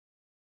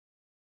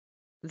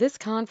This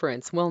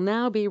conference will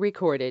now be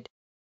recorded.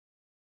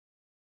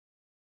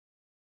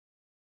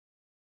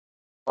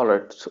 All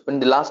right. So in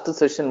the last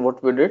session,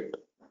 what we did,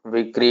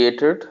 we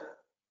created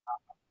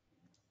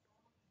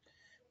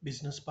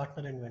business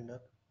partner and vendor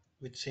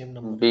with same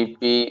number range.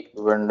 BP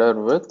vendor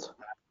with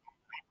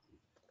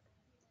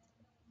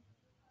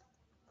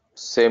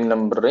same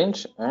number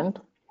range and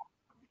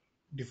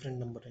Different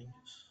number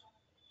ranges.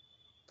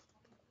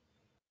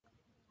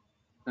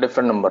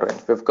 different number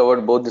range. We've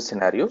covered both the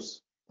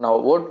scenarios. Now,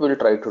 what we'll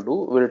try to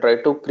do, we'll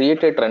try to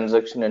create a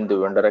transaction in the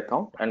vendor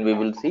account, and we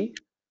will see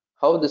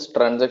how this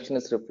transaction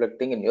is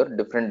reflecting in your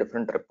different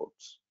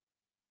reports.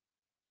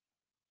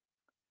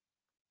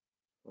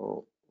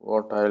 So,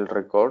 what I'll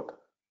record,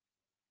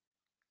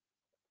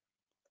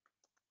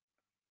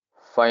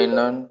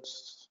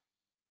 finance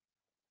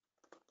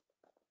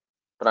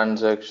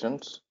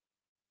transactions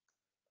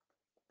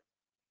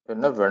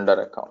in a vendor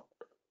account.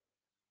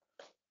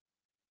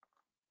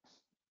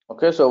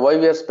 Okay, so why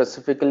we are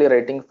specifically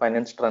writing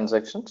finance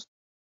transactions?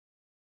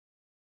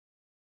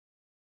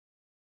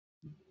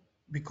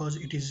 Because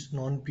it is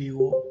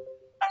non-PO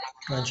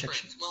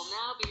transactions.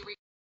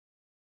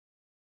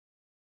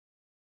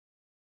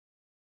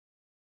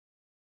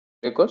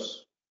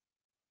 Because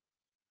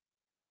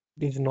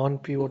It is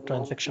non-PO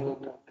transaction.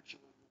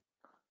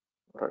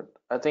 right,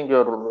 I think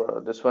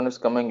your this one is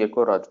coming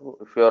echo,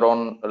 Raju. If you are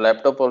on a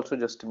laptop, also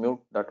just mute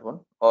that one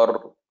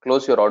or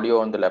close your audio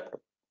on the laptop.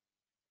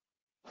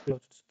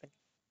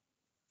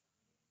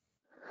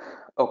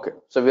 Okay,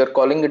 so we are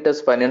calling it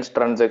as finance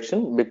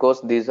transaction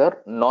because these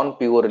are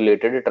non-PO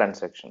related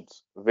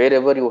transactions.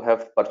 Wherever you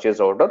have purchase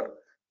order,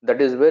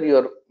 that is where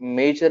your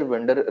major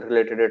vendor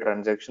related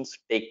transactions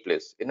take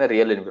place in a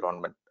real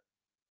environment.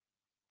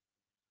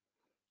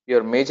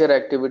 Your major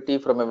activity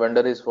from a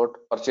vendor is what?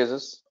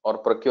 Purchases or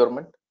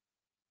procurement.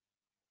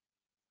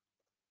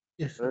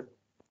 Yes, sir.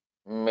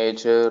 Right?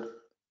 Major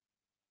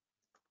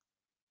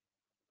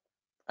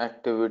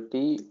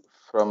activity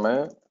from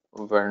a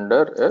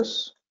vendor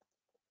is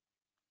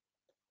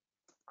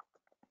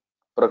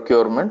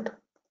procurement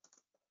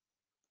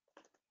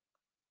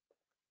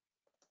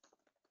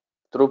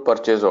through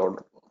purchase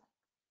order.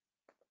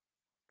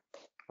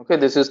 Okay,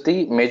 this is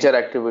the major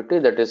activity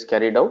that is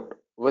carried out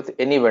with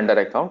any vendor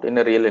account in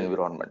a real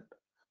environment.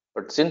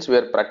 But since we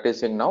are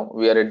practicing now,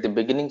 we are at the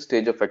beginning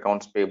stage of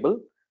accounts payable.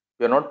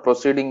 We are not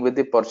proceeding with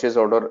the purchase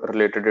order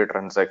related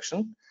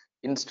transaction.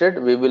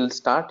 Instead, we will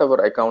start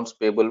our accounts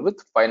payable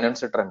with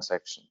finance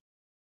transaction,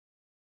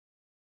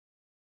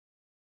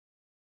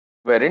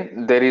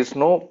 wherein there is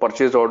no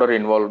purchase order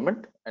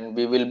involvement, and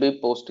we will be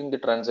posting the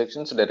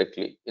transactions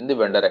directly in the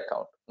vendor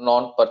account,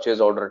 non-purchase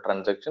order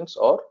transactions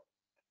or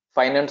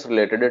finance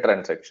related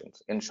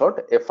transactions. In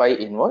short, FI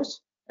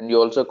invoice, and you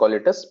also call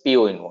it as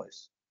PO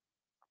invoice.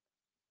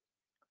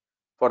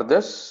 For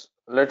this,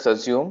 let's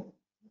assume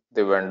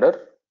the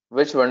vendor,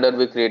 which vendor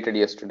we created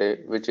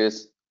yesterday, which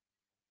is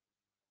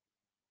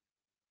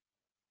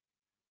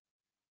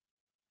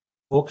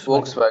Volkswagen.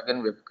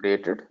 Volkswagen we've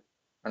created,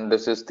 and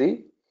this is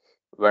the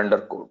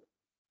vendor code.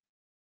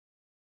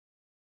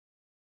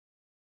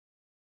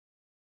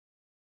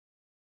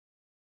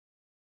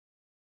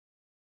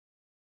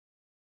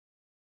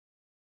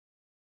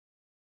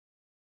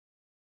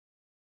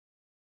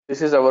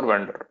 This is our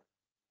vendor.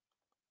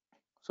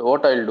 So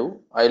what I'll do,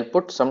 I'll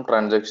put some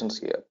transactions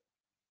here.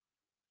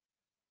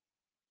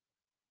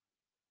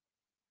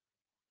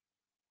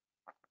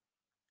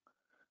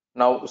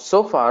 Now,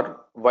 so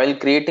far, while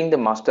creating the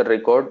master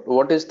record,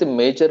 what is the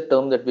major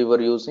term that we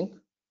were using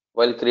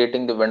while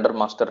creating the vendor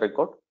master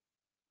record?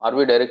 Are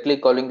we directly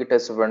calling it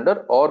as a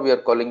vendor or we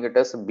are calling it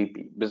as a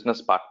BP,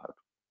 business partner,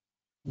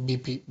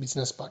 BP,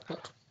 business partner.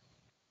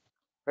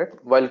 right?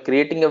 While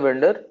creating a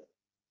vendor,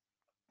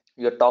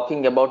 you're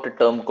talking about a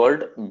term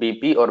called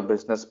BP or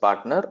business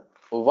partner.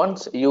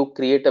 Once you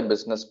create a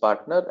business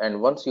partner and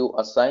once you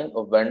assign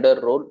a vendor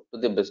role to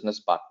the business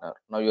partner,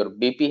 now your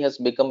BP has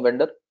become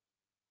vendor,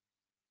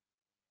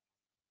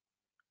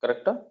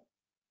 correct?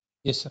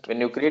 Yes, sir. When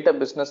you create a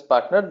business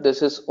partner,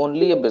 this is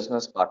only a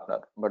business partner.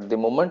 But the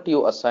moment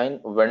you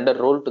assign vendor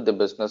role to the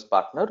business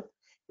partner,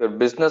 your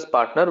business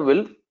partner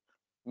will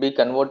be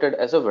converted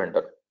as a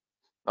vendor.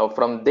 Now,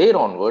 from there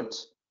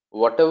onwards,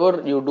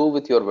 whatever you do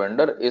with your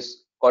vendor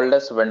is called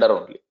as vendor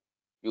only.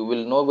 You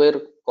will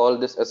nowhere call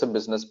this as a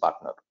business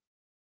partner.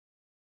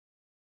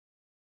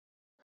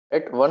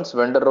 At once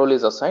vendor role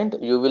is assigned,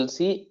 you will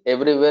see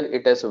everywhere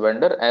it as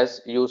vendor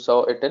as you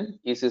saw it in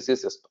ECC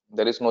system.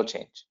 There is no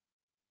change.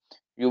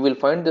 You will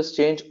find this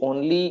change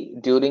only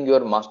during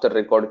your master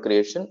record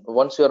creation.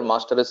 Once your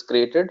master is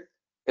created,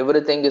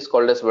 everything is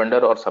called as vendor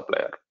or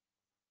supplier.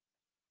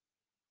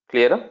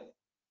 Clear?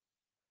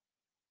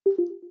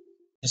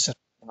 Yes, sir.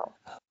 Now,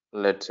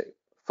 let's say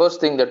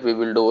first thing that we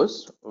will do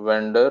is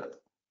vendor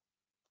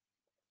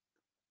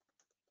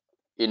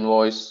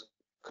invoice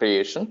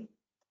creation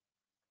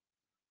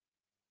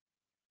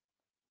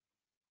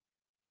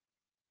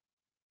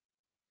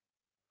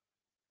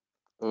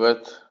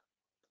with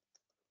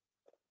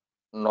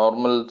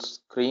normal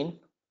screen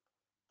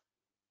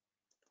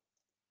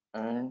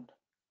and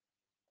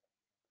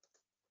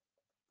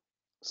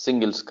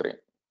single screen.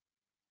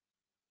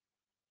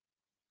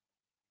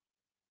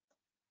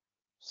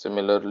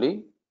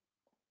 Similarly,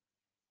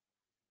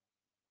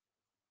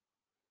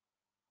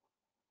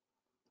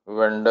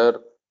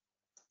 vendor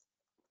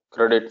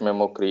credit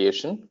memo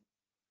creation.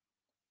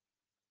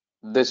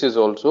 This is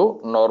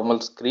also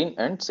normal screen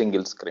and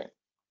single screen.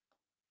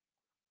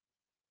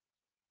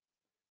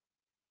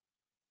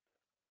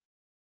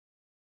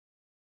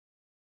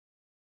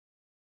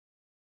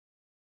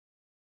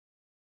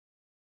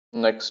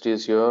 Next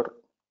is your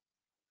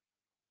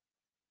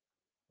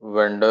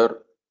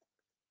vendor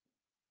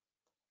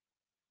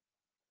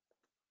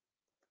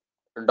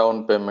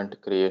down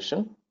payment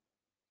creation.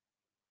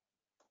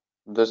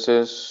 This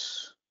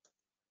is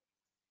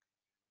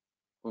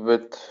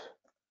with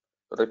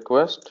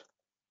request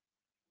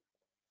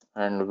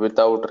and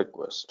without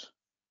request.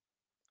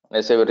 When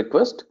I say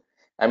request,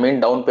 I mean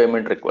down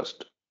payment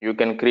request. You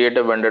can create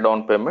a vendor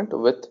down payment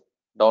with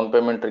down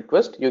payment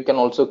request. You can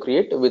also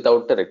create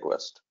without a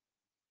request.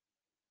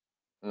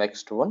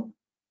 Next one,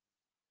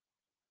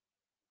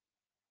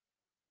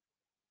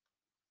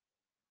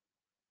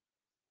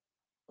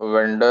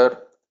 vendor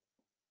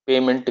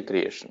payment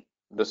creation.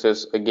 This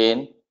is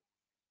again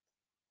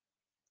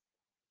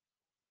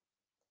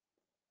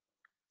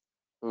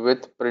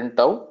with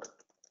printout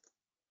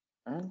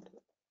and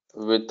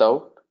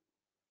without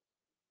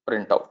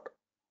printout.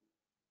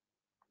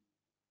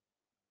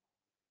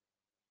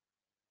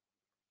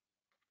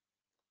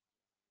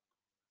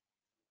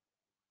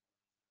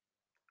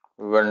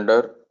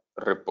 Vendor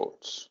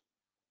reports.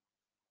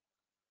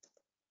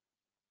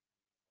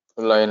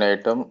 Line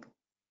item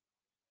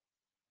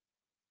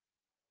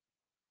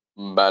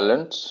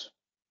balance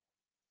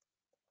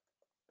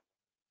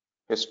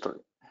history.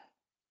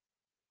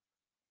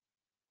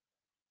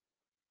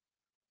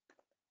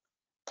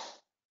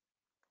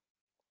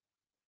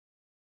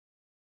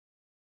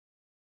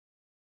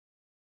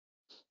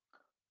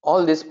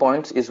 All these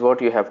points is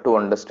what you have to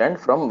understand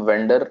from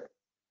vendor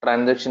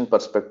transaction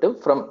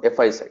perspective from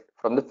FI side,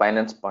 from the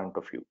finance point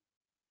of view.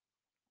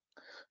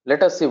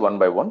 Let us see one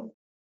by one.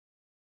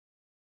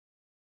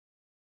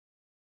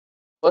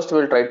 First,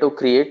 we'll try to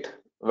create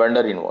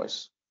vendor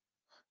invoice.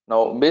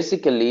 Now,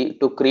 basically,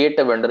 to create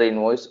a vendor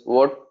invoice,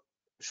 what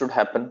should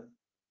happen?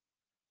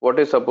 What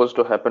is supposed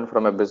to happen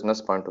from a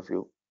business point of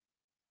view?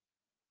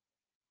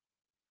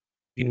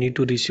 We need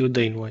to receive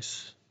the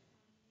invoice.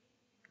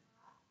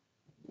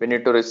 We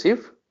need to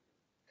receive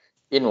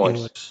invoice.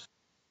 Invoice.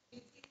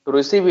 To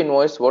receive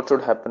invoice, what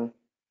should happen?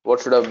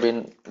 What should have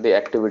been the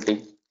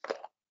activity?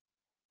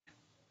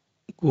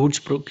 Goods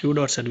procured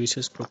or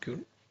services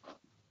procured.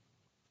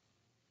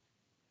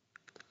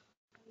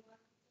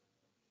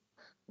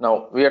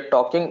 Now, we are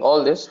talking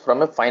all this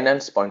from a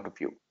finance point of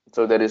view.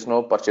 So there is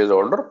no purchase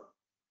order.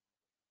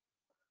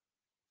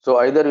 So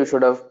either you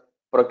should have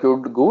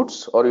procured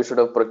goods or you should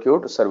have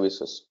procured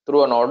services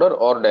through an order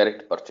or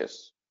direct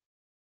purchase.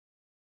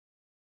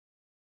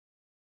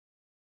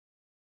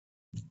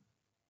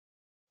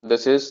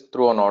 This is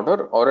through an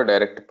order or a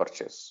direct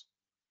purchase.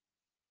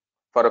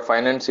 For a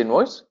finance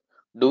invoice,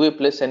 do we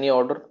place any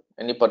order,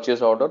 any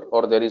purchase order,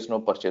 or there is no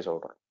purchase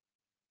order?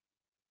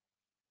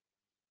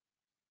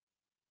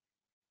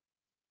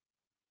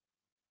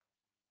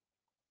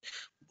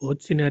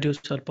 Both scenarios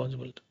are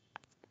possible.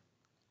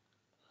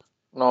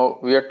 Now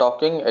we are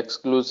talking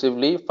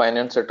exclusively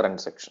finance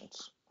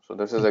transactions. So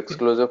this is Okay.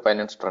 exclusive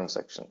finance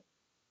transaction,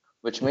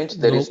 which means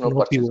there No, is no no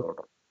purchase PO.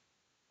 order,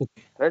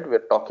 Okay. right?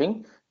 We're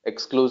talking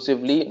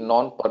exclusively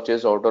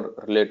non-purchase order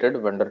related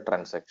vendor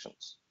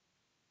transactions.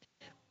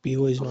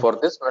 PO is So not for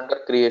possible. this vendor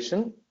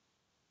creation,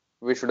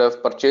 we should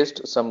have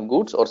purchased some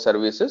goods or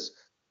services.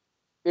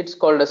 It's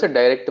called as a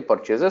direct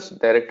purchases,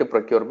 direct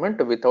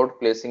procurement without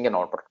placing an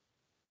order.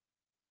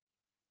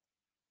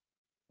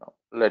 Now,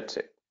 let's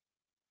say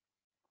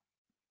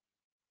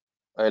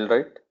I'll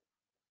write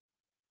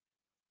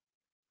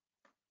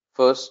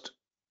first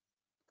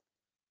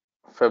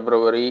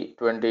February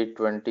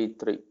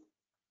 2023.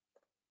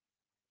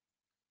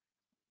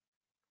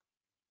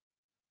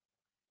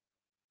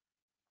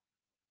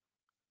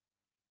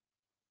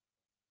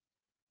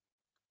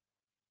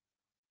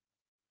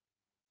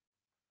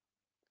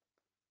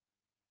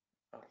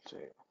 I'll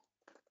say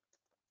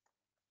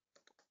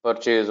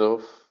purchase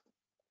of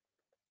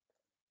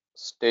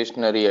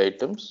stationery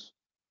items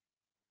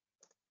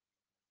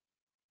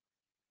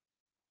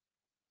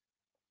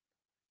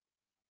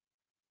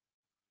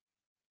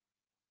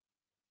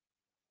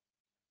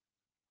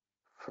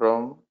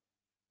from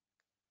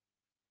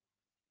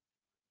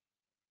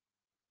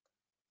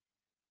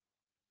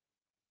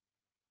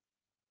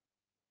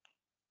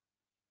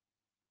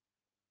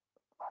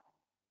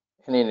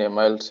any name.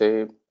 I'll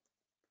say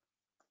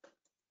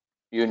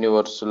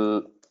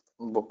Universal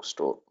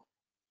Bookstore.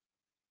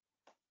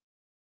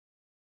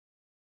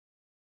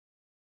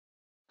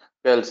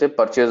 I'll say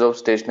purchase of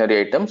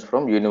stationery items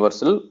from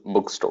Universal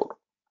Bookstore.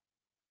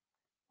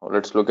 Now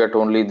let's look at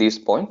only these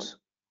points.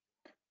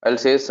 I'll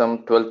say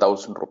some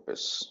 12,000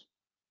 rupees.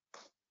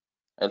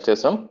 I'll say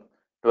some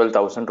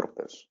 12,000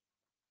 rupees.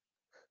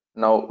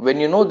 Now, when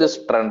you know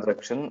this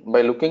transaction,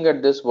 by looking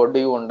at this, what do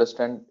you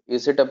understand?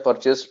 Is it a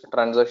purchase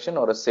transaction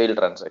or a sale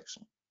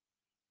transaction?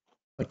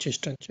 Purchase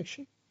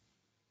transaction.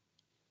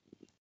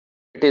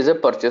 It is a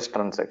purchase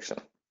transaction.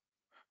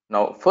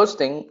 Now, first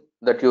thing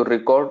that you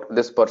record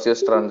this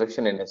purchase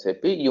transaction in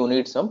SAP, you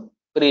need some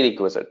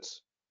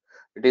prerequisites.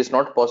 It is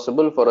not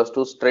possible for us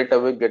to straight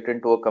away get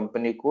into a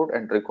company code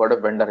and record a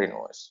vendor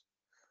invoice.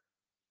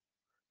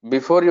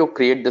 Before you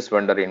create this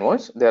vendor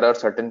invoice, there are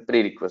certain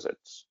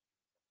prerequisites.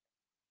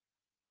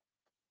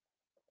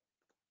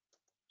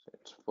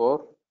 It's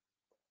for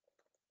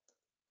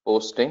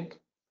posting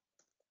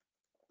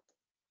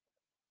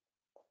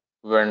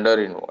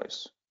vendor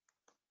invoice.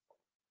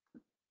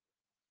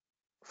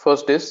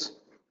 First is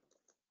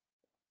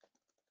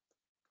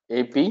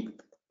AP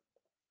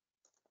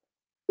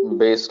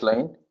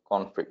baseline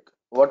config.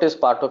 What is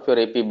part of your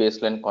AP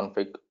baseline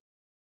config?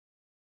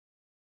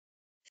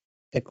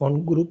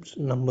 Account groups,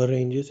 number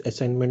ranges,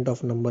 assignment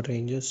of number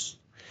ranges,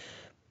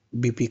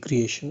 BP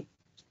creation,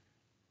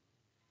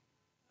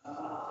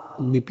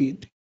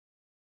 BP.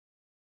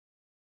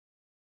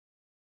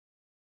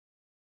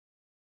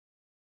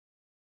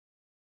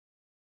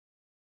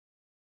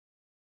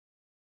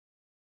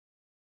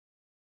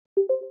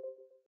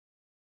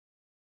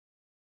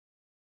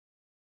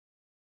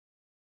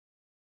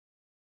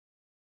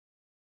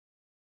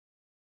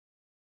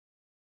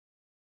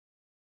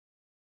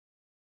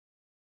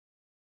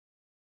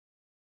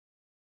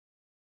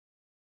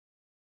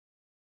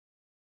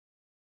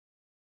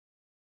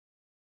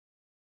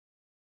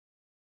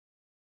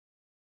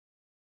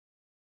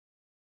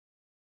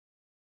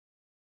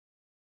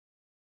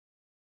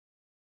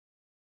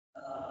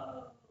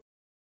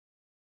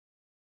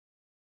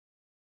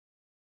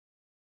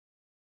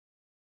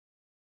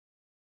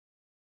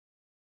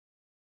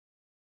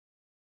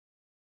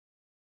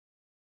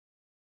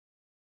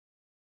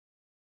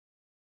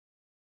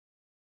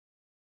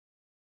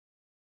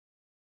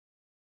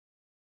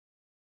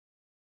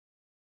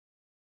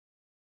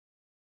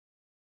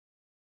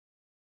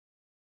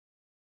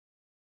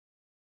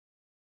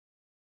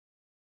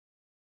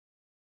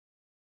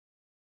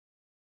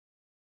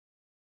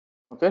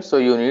 Okay, so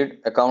you need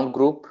account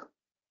group,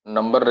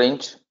 number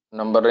range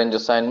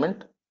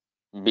assignment,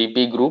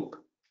 BP group,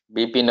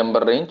 BP number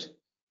range,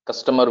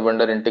 customer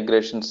vendor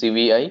integration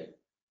CVI,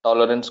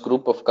 tolerance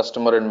group of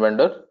customer and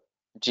vendor,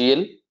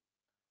 GL,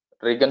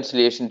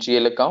 reconciliation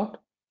GL account,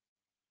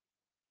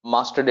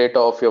 master data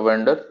of your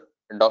vendor,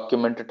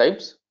 document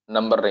types,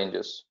 number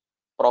ranges,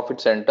 profit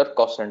center,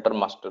 cost center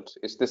masters.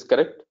 Is this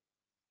correct?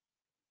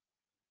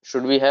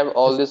 Should we have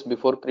all Yes, this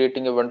before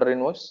creating a vendor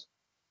invoice?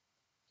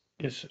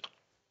 yes, sir.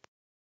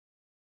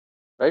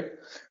 Right?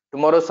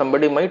 Tomorrow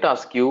somebody might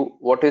ask you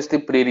what is the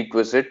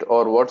prerequisite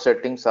or what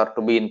settings are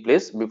to be in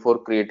place before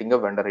creating a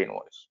vendor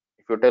invoice.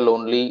 If you tell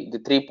only the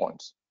 3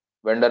 points,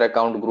 vendor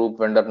account group,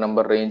 vendor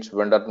number range,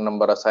 vendor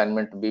number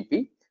assignment,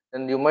 BP,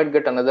 then you might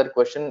get another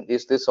question,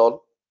 is this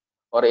all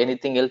or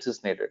anything else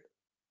is needed?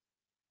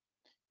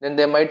 Then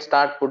they might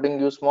start putting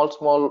you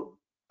small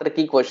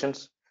tricky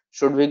questions.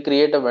 Should we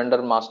create a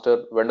vendor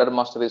master? Vendor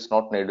master is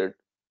not needed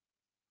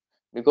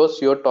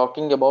because you're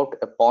talking about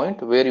a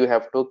point where you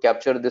have to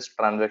capture this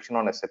transaction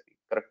on SAP,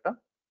 correct?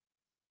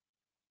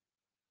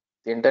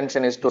 The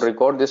intention is to Yes.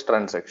 record this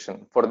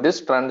transaction. For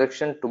this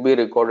transaction to be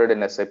recorded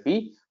in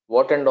SAP,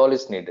 what and all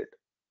is needed?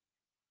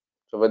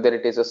 So whether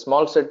it is a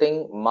small setting,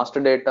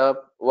 master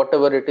data,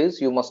 whatever it is,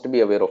 you must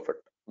be aware of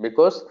it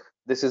because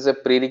this is a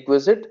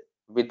prerequisite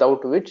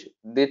without which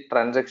the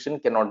transaction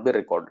cannot be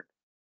recorded.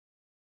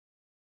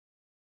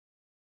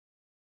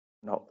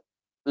 Now,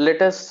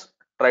 let us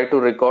try to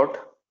record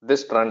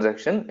this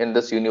transaction in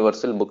this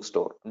universal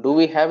bookstore. Do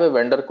we have a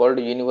vendor called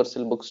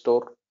universal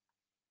bookstore?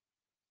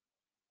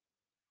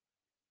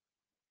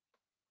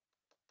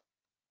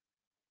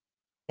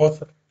 Oh,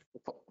 sir.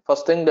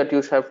 First thing that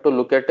you have to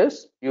look at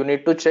is you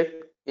need to check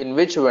in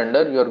which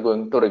vendor you are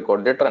going to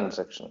record the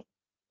transaction,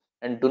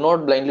 and do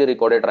not blindly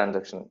record a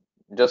transaction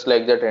just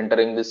like that,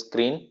 entering the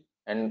screen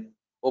and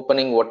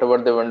opening whatever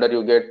the vendor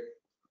you get,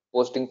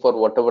 posting for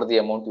whatever the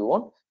amount you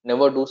want.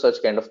 Never do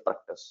such kind of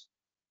practice.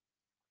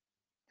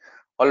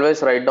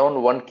 Always write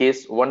down one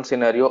case, one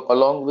scenario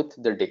along with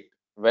the date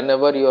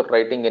whenever you are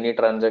writing any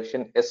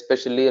transaction,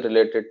 especially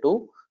related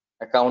to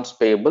accounts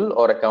payable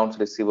or accounts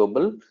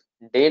receivable.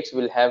 Dates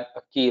will have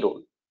a key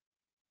role.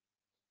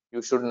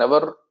 You should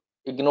never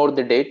ignore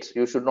the dates.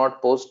 You should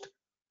not post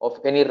of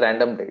any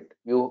random date.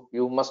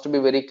 You must be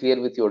very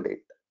clear with your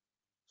date.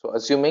 So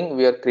assuming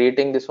we are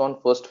creating this on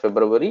 1st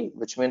February,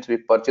 which means we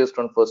purchased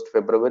on 1st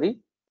February.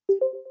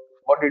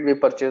 What did we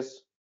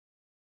purchase?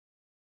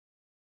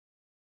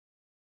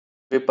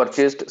 We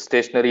purchased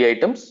stationery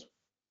items.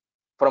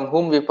 From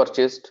whom we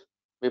purchased?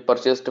 We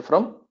purchased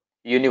from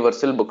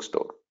Universal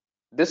Bookstore.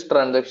 This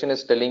transaction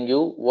is telling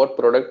you what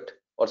product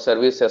or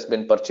service has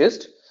been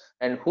purchased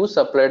and who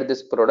supplied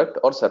this product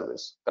or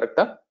service. Correct?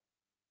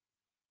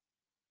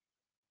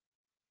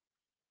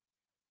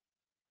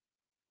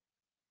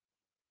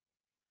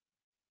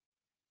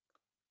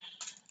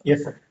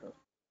 Yes, sir.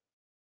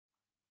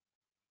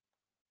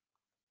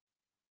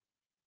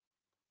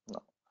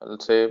 I'll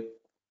say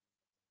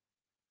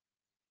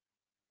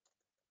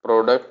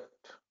product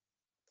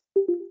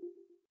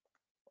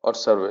or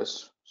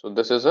service. So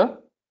this is a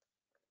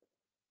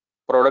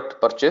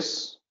product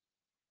purchase,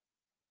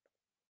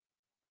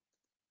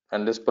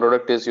 and this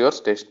product is your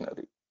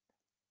stationery,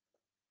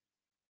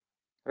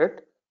 right?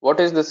 What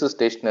is this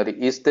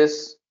stationery? Is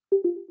this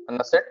an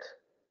asset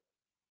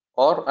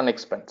or an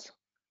expense?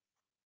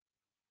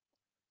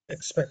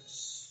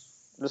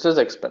 Expense. This is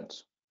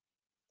expense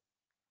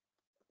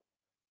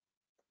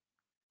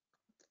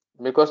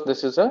because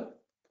this is a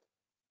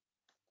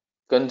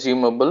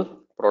consumable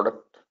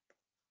product.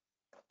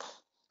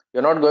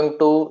 You're not going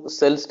to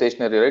sell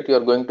stationery, right? You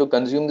are going to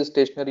consume the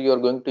stationery, you are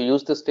going to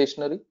use the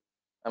stationery.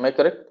 Am I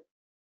correct?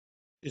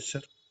 Yes,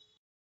 sir.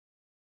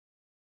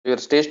 Your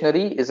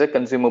stationery is a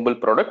consumable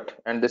product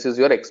and this is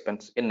your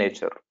expense in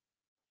nature.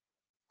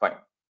 Fine.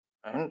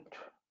 And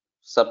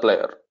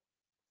supplier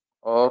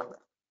or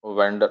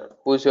vendor.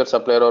 Who is your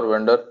supplier or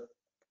vendor?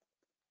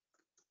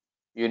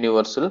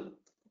 Universal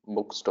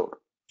bookstore.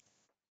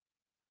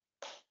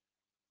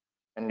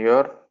 And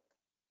your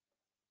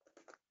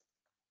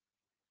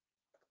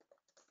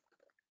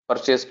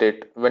purchase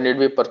date. When did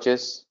we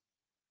purchase?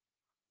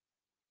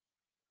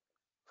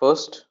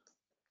 1st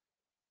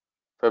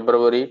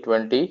February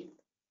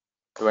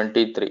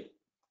 2023.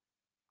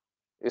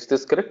 Is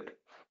this correct?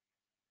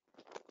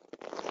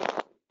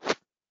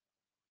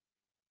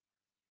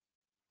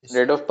 Yes,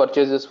 sir. Date of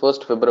purchase is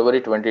 1st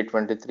February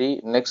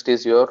 2023. Next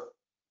is your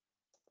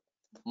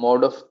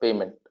mode of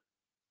payment.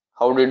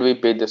 How did we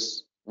pay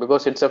this?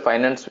 Because it's a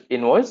finance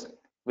invoice,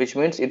 which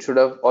means it should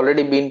have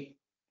already been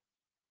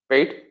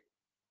paid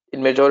in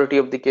majority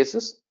of the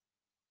cases.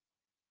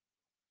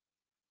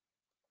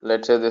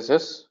 Let's say this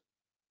is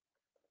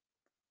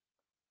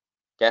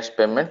cash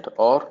payment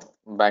or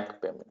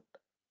bank payment,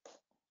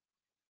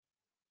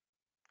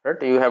 right?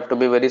 You have to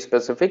be very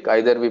specific.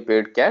 Either we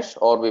paid cash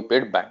or we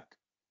paid bank.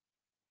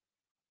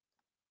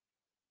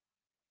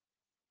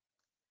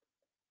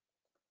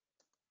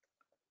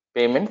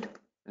 Payment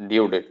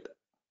due date,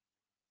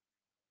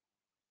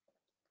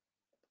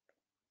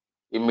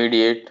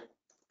 immediate,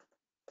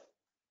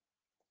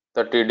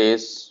 30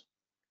 days,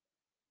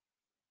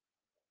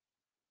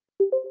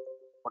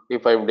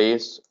 45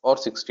 days, or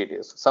 60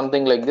 days,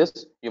 something like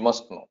this. You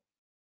must know.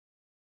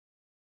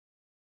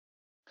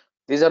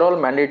 These are all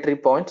mandatory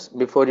points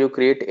before you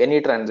create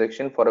any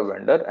transaction for a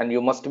vendor, and you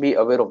must be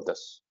aware of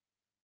this.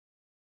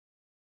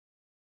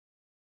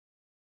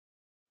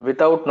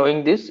 Without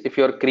knowing this, if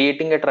you are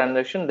creating a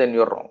transaction, then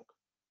you're wrong.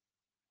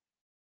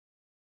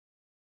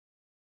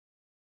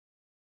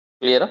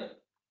 Clear?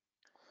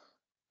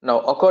 Now,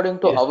 according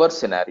to Yes. our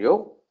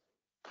scenario,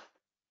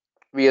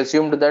 we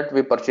assumed that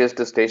we purchased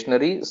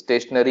stationery.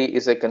 Stationery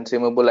is a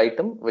consumable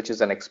item, which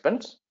is an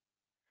expense.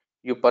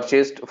 You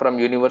purchased from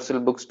Universal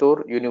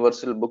Bookstore.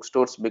 Universal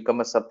Bookstores become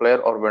a supplier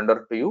or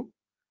vendor to you,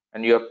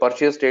 and your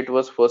purchase date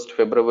was 1st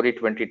February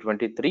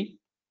 2023.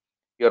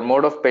 Your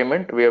mode of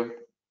payment,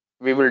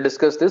 we will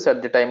discuss this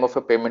at the time of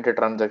a payment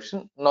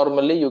transaction.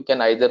 Normally, you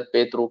can either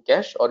pay through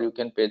cash or you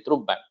can pay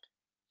through bank.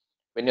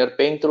 When you're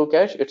paying through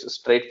cash, it's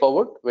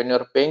straightforward. When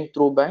you're paying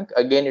through bank,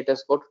 again, it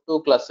has got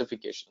two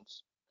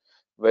classifications.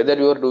 Whether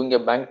you are doing a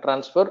bank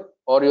transfer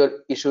or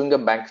you're issuing a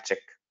bank check,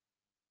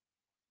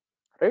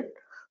 right?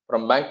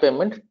 From bank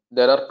payment,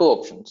 there are two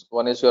options.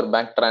 One is your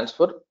bank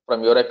transfer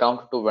from your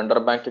account to vendor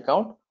bank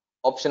account.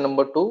 Option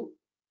number two,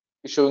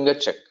 issuing a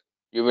check.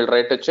 You will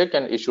write a check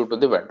and issue to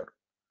the vendor.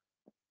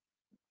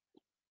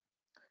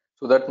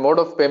 So that mode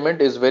of payment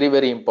is very,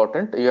 very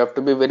important. You have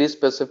to be very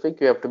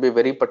specific. You have to be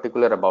very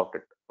particular about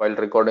it while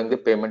recording the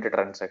payment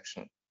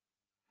transaction.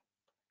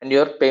 And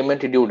your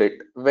payment due date.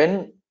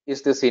 When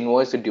is this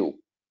invoice due?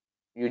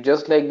 You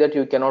just like that,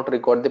 you cannot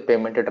record the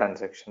payment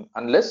transaction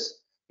unless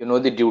you know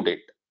the due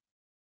date.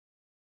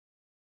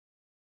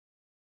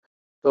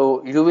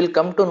 So you will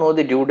come to know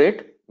the due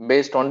date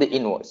based on the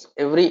invoice.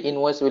 Every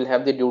invoice will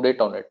have the due date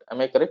on it. Am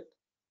I correct?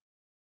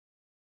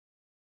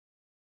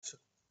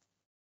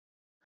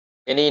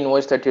 Any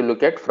invoice that you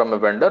look at from a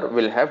vendor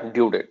will have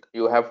due date.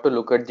 You have to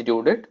look at the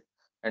due date,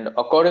 and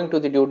according to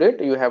the due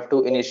date, you have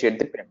to initiate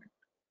the payment.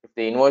 If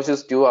the invoice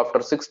is due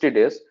after 60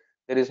 days,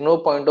 there is no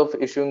point of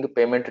issuing the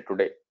payment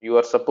today. You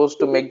are supposed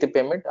to make the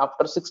payment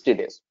after 60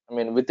 days. I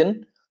mean,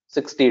 within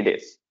 60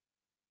 days.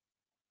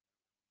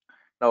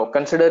 Now,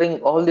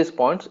 considering all these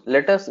points,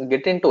 let us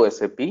get into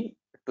SAP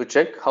to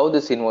check how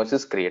this invoice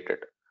is created.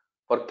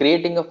 For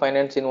creating a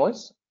finance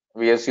invoice,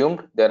 we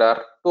assumed there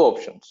are two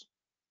options.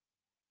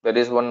 There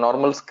is one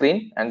normal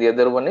screen and the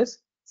other one is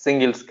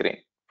single screen.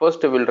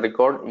 First, we will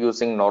record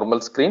using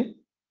normal screen,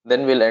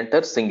 then we'll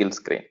enter single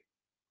screen.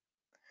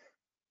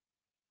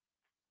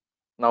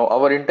 Now,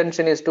 our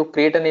intention is to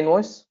create an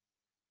invoice,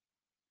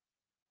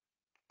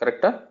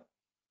 correct?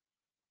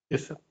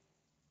 Yes, sir.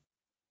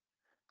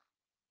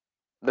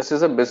 This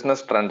is a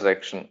business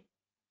transaction.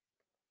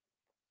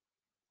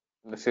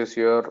 This is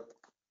your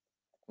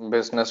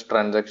business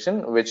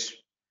transaction which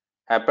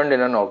happened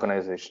in an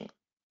organization.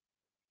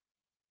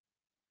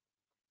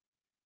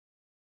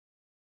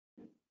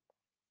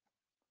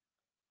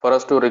 For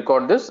us to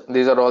record this,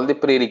 these are all the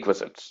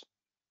prerequisites.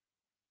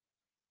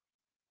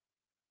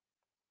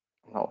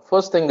 Now,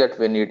 first thing that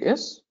we need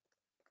is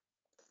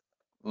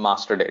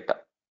master data.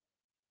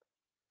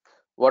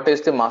 What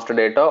is the master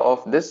data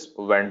of this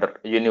vendor,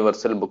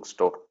 Universal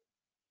Bookstore?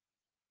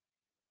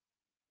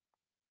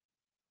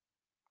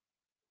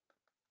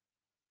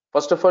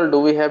 First of all, do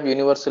we have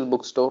Universal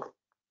Bookstore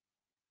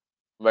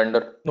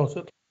vendor? No,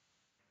 sir.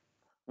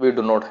 We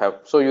do not have.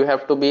 So you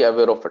have to be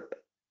aware of it.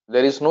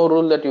 There is no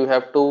rule that you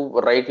have to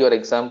write your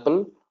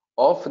example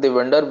of the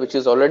vendor which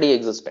is already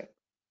existing.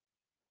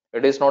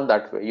 It is not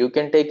that way. You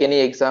can take any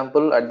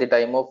example at the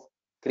time of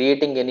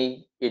creating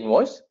any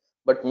invoice,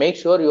 but make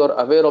sure you are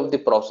aware of the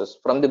process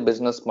from the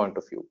business point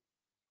of view,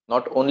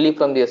 not only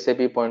from the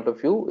SAP point of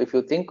view. If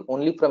you think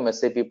only from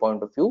SAP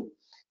point of view,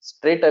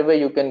 straight away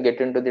you can get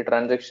into the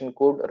transaction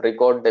code,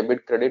 record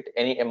debit, credit,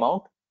 any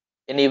amount,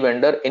 any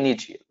vendor, any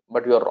GL,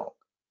 but you are wrong.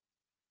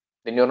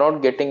 Then you're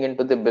not getting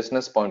into the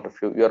business point of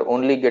view. You're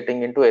only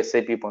getting into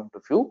SAP point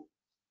of view,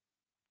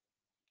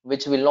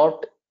 which will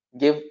not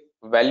give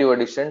value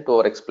addition to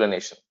our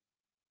explanation.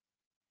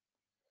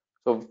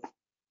 So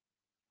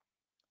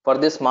for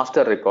this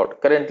master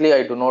record, currently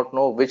I do not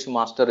know which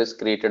master is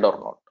created or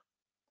not.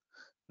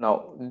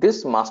 Now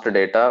this master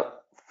data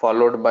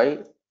followed by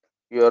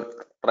your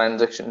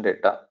transaction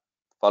data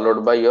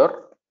followed by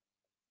your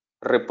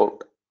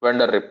report,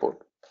 vendor report.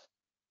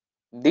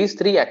 These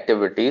three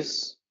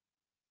activities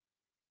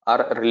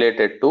are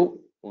related to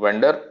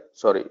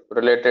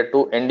related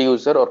to end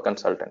user or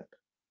consultant.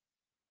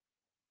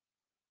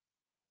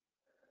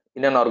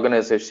 In an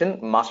organization,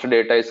 master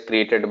data is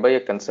created by a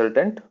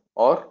consultant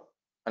or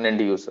an end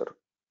user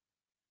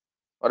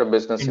or a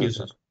business End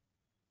user. user.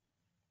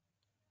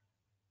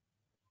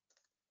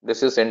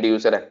 This is end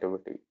user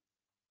activity.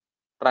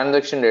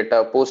 Transaction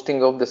data,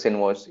 posting of this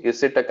invoice,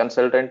 is it a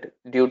consultant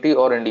duty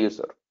or end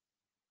user?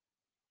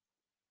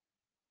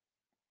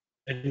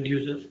 End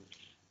user.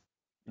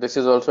 This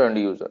is also end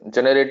user.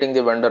 Generating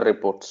the vendor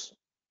reports,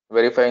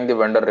 verifying the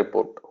vendor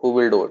report, who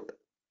will do it?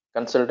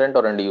 Consultant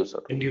or end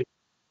user? End user.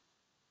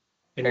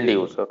 End End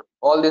user. user.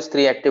 All these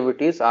three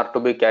activities are to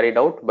be carried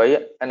out by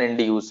an end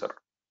user.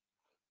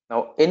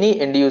 Now, any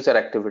end user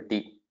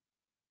activity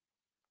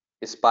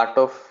is part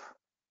of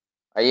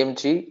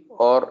IMG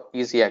or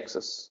easy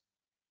access.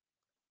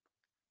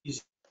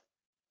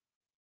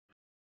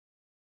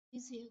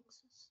 Easy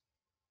access.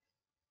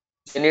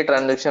 Any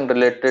transaction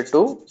related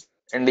to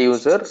end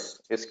user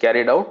is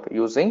carried out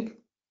using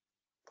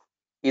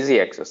easy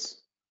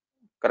access.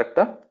 Correct?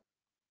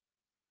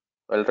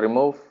 I'll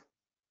remove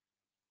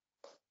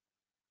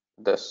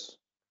this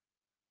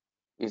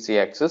easy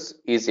access,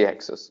 easy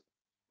access.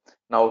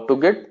 Now to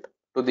get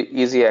to the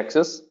easy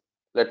access,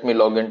 let me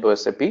log into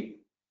SAP.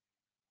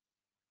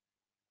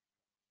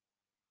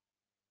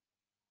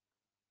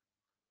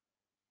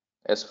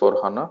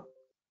 S4HANA.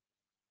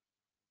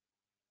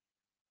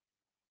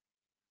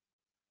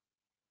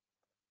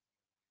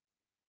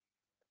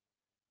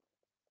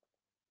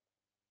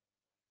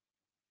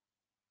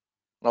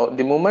 Now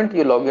the moment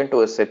you log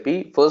into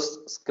SAP,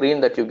 first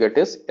screen that you get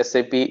is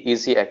SAP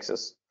easy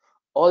access.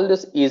 All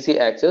this easy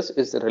access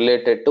is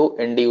related to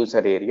end user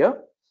area.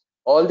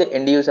 All the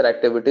end user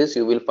activities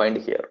you will find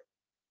here.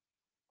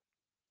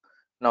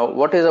 Now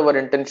what is our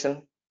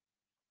intention?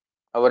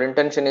 Our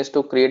intention is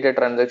to create a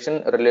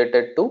transaction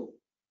related to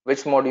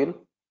which module?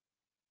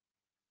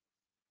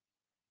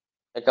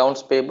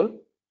 Accounts payable.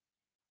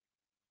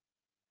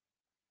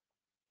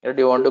 Here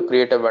do you want to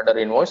create a vendor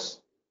invoice?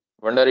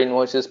 Vendor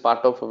invoice is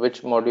part of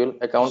which module?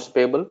 Accounts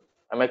payable.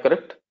 Am I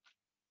correct?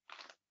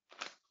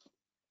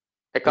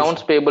 Yes,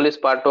 Accounts sir. payable is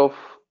part of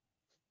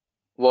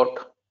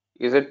what?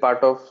 Is it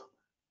part of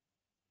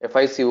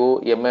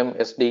FICO,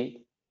 SD?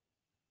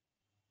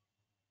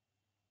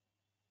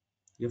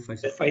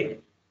 FI.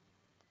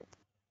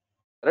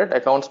 Right?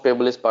 Accounts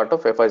payable is part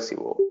of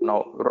FICO.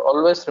 Now,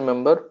 always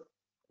remember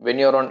when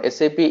you're on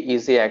SAP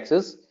Easy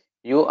Access,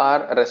 you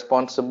are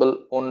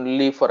responsible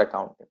only for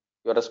accounting.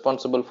 You're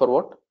responsible for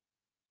what?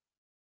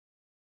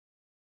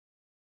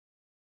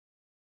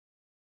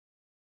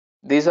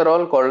 These are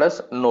all called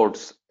as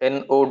nodes,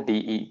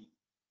 NODE.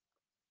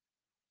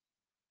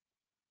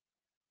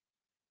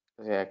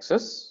 Easy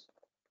Access,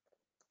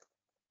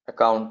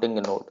 accounting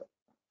node.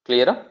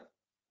 Clear?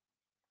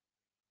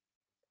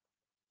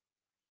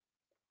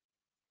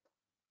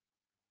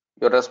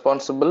 You're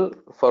responsible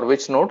for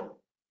which node?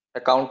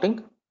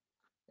 Accounting.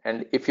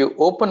 And if you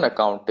open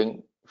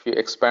accounting, if you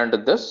expand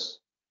this,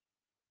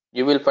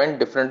 you will find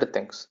different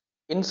things.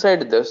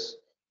 Inside this,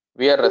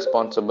 we are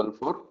responsible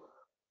for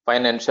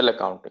financial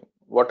accounting.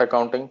 What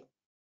accounting?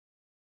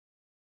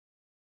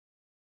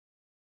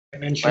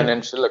 Financial account.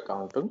 Financial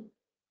accounting,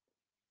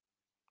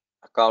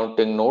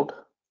 accounting node,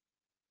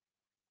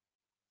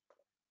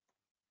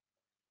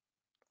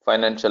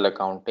 financial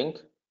accounting.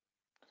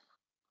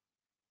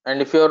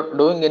 And if you are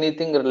doing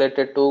anything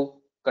related to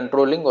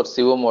controlling or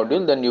CO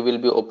module, then you will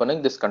be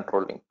opening this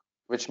controlling,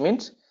 which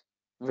means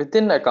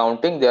within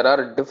accounting, there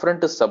are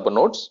different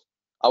subnodes.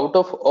 Out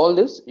of all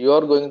this, you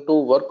are going to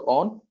work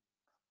on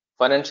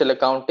Financial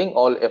accounting,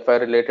 all FI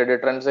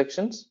related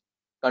transactions.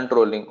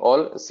 Controlling,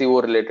 all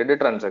CO related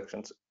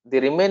transactions. The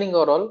remaining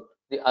are all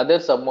the other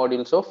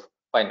submodules of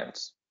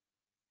finance.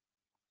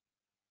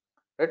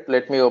 Right?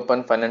 Let me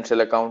open financial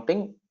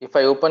accounting. If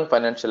I open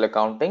financial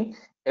accounting,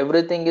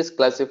 everything is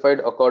classified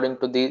according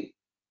to the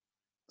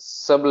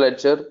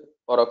subledger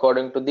or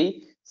according to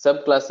the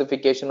sub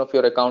classification of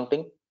your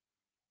accounting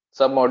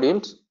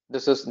submodules.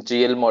 This is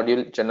GL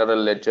module, general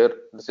ledger.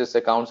 This is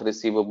accounts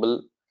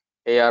receivable,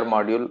 AR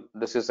module.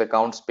 This is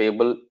accounts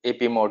payable,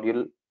 AP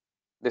module.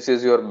 This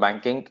is your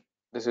banking.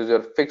 This is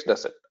your fixed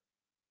asset.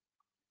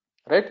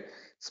 Right?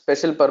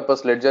 Special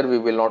purpose ledger we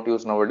will not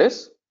use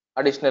nowadays.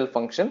 Additional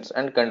functions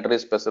and country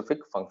specific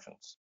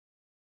functions.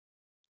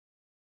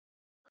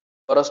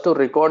 For us to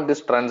record this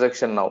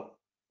transaction now,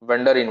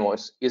 vendor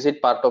invoice, is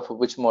it part of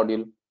which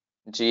module?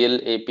 GL,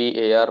 AP,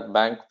 AR,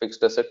 bank,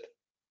 fixed asset.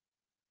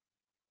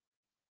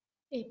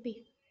 AP.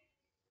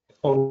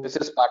 This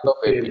is part of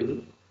AP.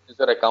 Payable. These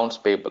are accounts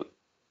payable.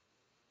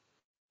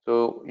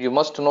 So you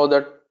must know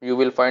that you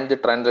will find the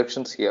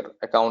transactions here,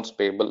 accounts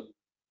payable.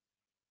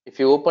 If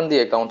you open the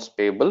accounts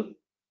payable,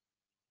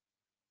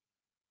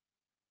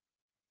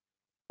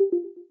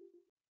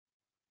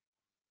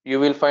 you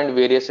will find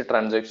various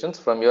transactions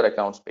from your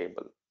accounts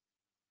payable.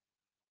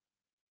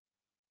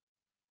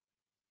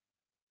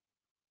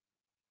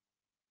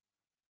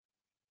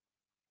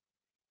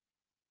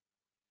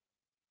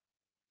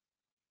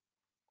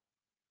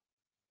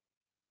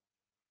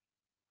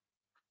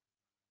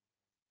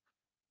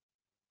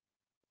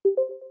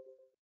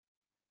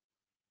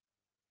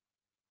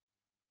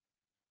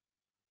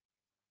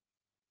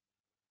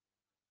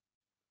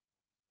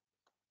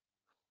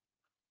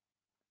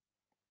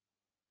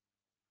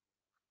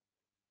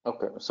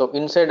 Okay, so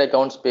inside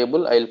accounts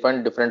payable, I'll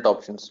find different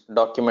options: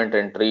 document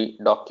entry,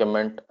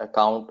 document,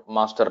 account,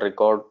 master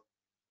record,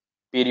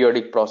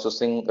 periodic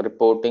processing,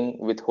 reporting,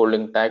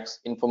 withholding tax,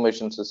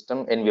 information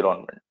system,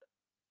 environment.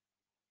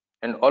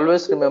 And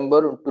always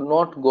remember to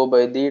not go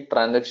by the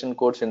transaction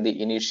codes in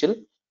the initial.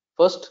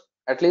 First,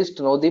 at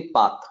least know the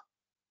path.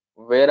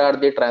 Where are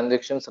the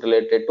transactions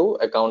related to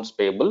accounts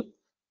payable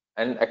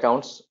and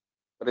accounts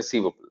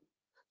receivable?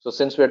 So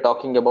since we are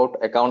talking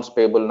about accounts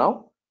payable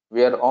now,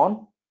 we are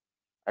on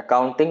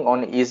accounting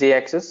on easy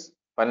access,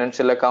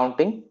 financial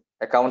accounting,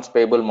 accounts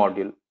payable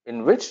module,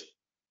 in which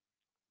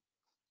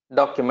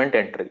document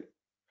entry.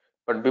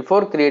 But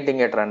before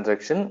creating a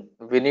transaction,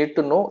 we need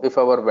to know if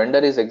our vendor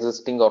is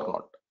existing or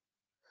not.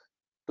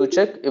 To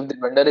check if the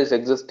vendor is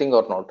existing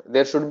or not,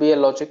 there should be a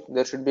logic,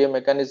 there should be a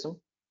mechanism.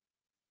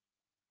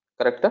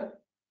 Correct?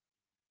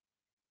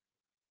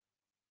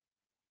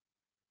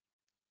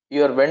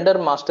 Your vendor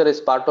master is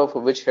part of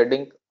which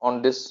heading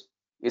on this?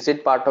 Is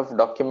it part of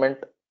document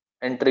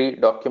entry,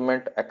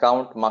 document,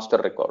 account, master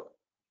record?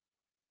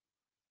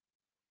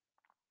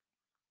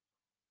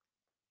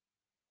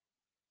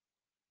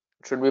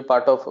 It should be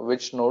part of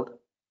which node?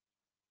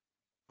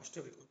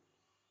 Master record.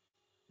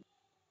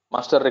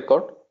 Master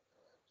record.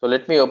 So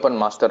let me open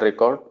master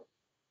record.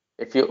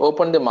 If you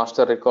open the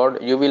master record,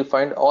 you will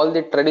find all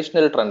the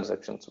traditional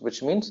transactions,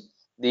 which means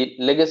the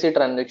legacy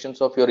transactions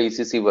of your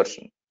ECC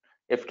version,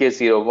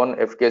 FK01,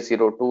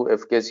 FK02,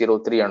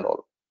 FK03 and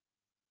all.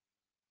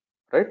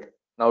 Right?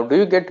 Now, do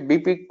you get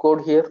BP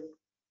code here?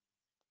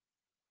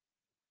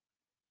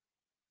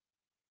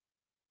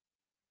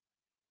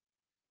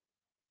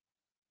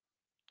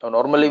 Now,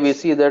 normally we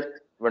see that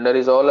vendor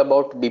is all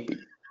about BP,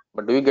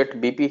 but do you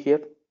get BP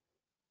here?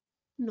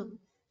 No.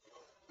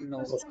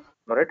 No.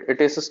 All right,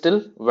 it is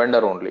still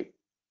vendor only.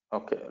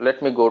 Okay,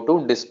 let me go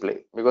to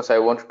display because I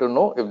want to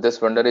know if this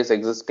vendor is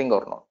existing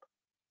or not.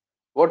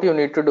 What you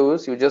need to do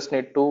is you just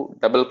need to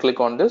double click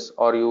on this,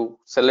 or you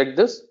select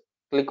this,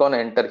 click on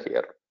enter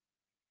here,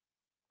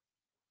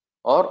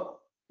 or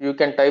you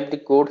can type the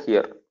code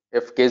here,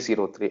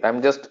 FK03.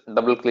 I'm just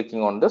double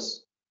clicking on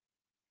this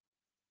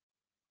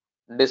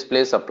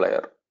display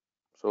supplier.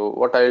 So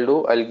what I'll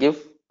do, I'll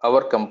give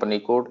our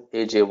company code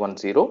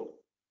AJ10,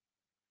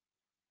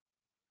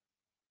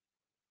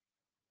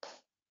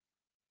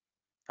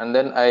 and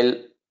then I'll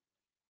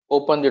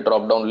open the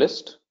drop down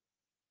list.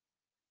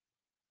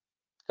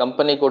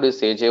 Company code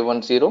is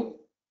AJ10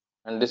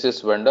 and this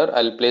is vendor.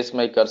 I'll place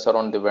my cursor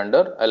on the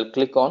vendor. I'll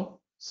click on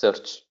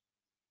search.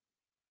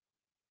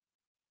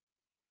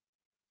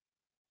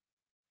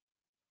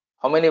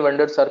 How many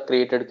vendors are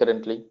created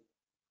currently?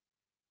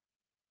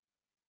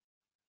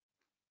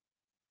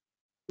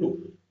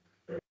 2.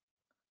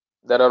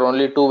 There are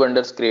only 2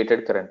 vendors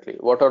created currently.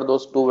 What are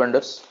those 2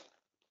 vendors?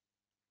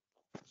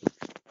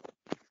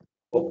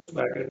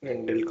 Volkswagen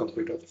and Dell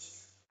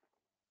computers.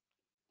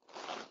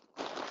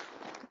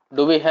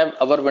 Do we have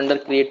our vendor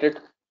created?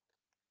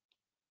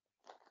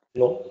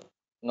 No.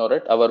 No,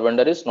 right? Our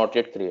vendor is not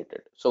yet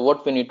created. So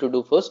what we need to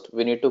do first,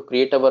 we need to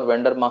create our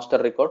vendor master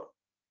record.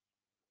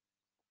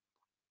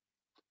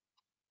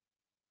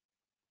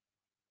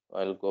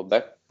 I'll go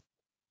back.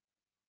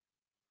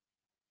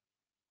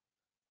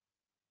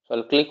 So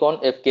I'll click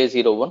on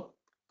FK01,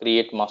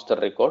 create master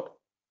record.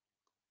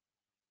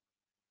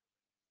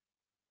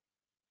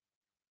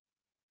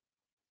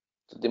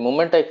 So the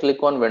moment I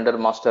click on vendor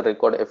master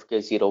record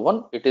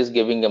FK01, it is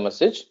giving a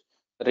message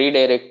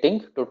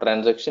redirecting to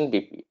transaction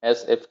BP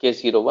as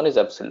FK01 is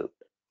absolute.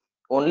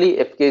 Only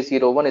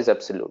FK01 is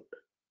absolute.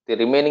 The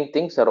remaining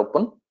things are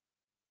open.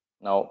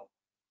 Now,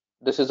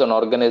 this is an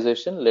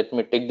organization. Let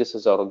me take this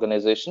as an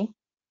organization.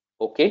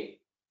 Okay.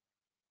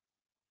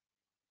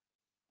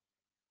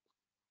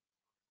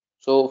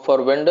 So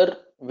for vendor,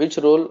 which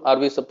role are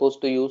we supposed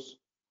to use?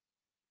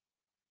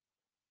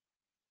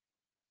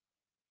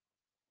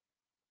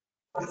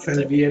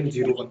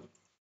 FLVN01.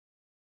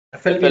 FLVN,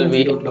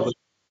 FLVN 000.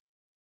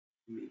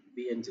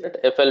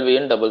 right?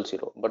 FLVN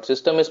 00. But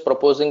system is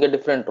proposing a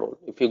different role.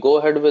 If you go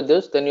ahead with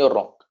this, then you're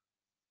wrong.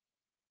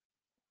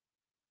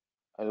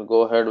 I'll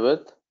go ahead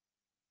with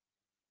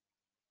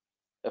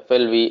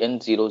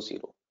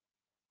FLVN00.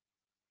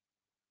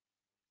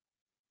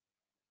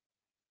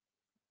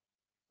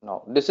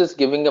 Now, this is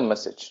giving a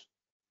message.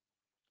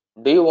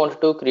 Do you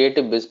want to create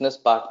a business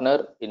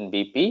partner in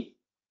BP,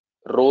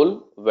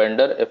 role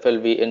vendor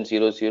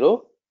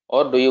FLVN00,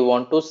 or do you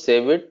want to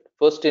save it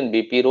first in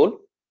BP role,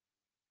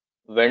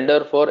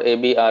 vendor for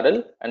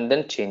ABRL, and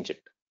then change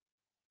it?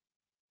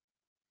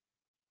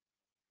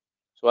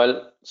 So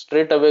I'll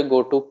straight away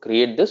go to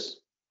create this.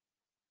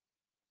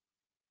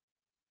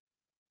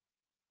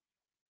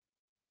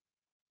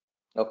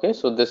 Okay,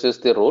 so this is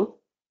the role.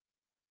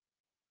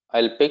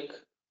 I'll pick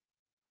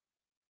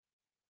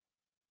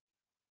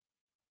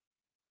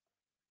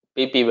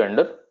PP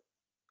vendor.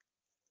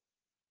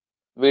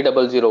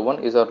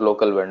 V001 is our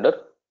local vendor.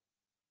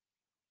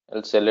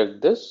 I'll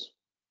select this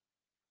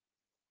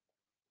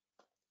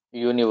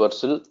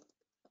universal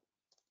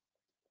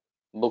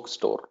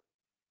bookstore.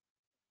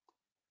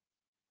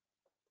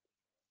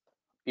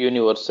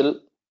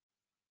 Universal,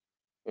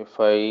 if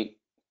I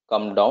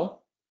come down,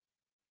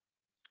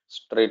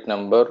 street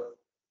number,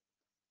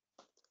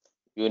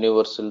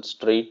 universal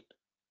street,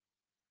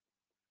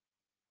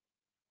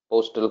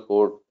 postal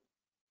code,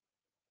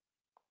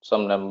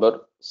 some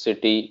number,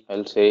 city,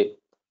 I'll say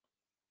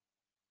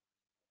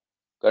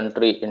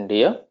country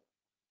India,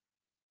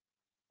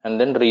 and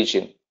then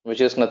region,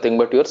 which is nothing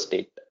but your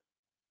state.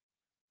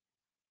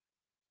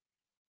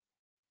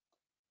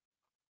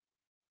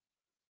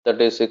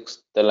 That is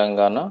 6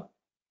 Telangana.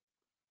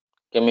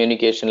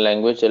 Communication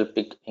language, I'll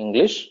pick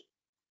English.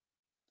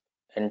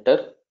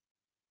 Enter.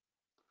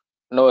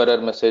 No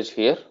error message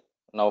here.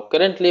 Now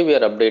currently we are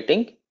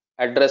updating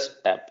address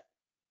tab.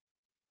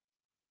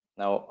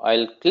 Now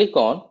I'll click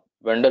on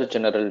vendor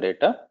general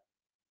data.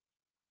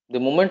 The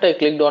moment I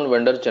clicked on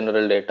vendor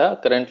general data,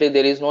 currently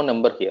there is no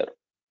number here.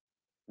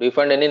 Do you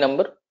find any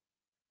number?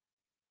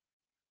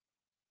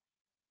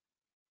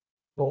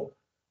 No.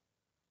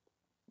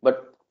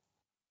 But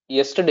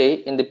yesterday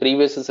in the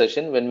previous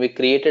session, when we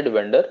created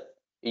vendor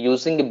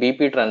using a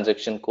BP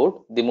transaction code,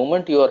 the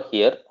moment you are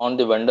here on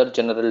the vendor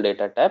general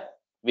data tab,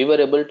 we were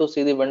able to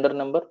see the vendor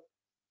number,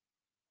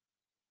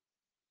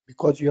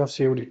 Because you have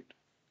saved it.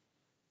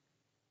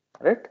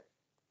 right?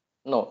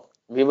 No,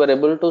 we were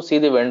able to see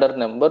the vendor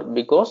number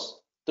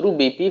because through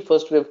BP,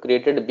 first we have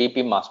created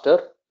BP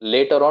master.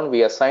 Later on,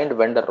 we assigned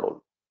vendor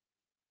role.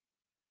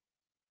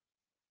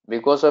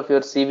 Because of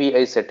your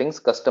CVI settings,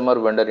 customer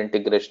vendor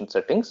integration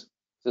settings,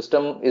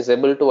 system is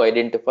able to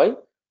identify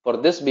for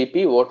this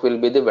BP what will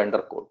be the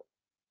vendor code.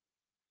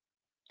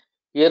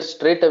 Here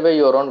straight away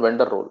you are on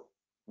vendor role.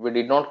 We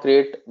did not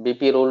create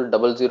BP role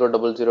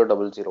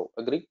 000000.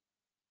 Agree?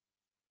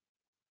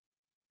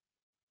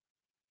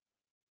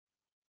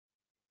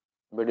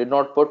 We did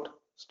not put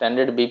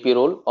standard BP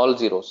role all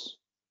zeros.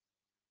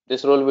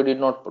 This role we did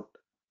not put.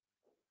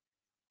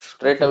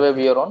 Straight Okay, away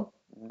okay. we are on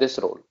this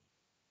role.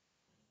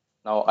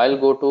 Now I'll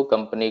go to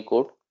company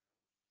code.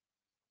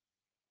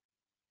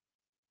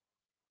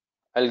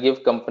 I'll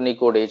give company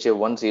code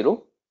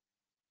HA10.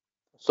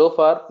 So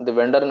far the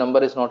vendor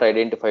number is not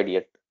identified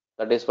yet.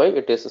 That is why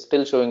it is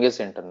still showing as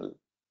internal.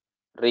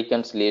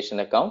 Reconciliation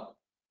account.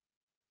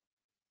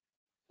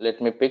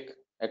 Let me pick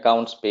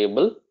accounts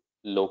payable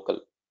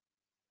local.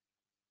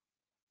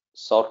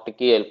 Sort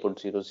key I'll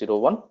put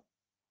 001.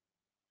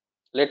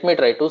 Let me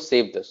try to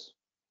save this.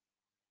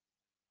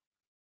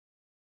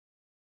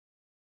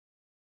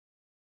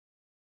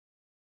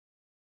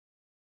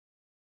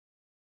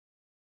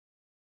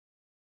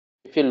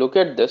 If you look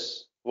at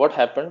this, what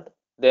happened?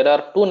 There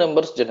are two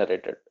numbers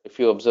generated if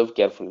you observe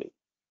carefully.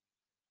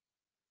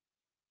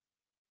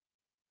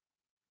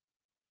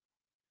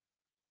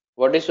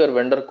 What is your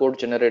vendor code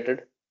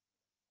generated?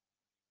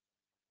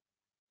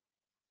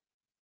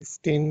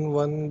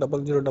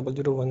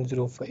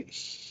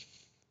 1510000105.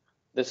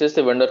 This is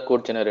the vendor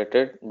code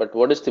generated, but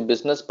what is the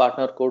business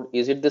partner code?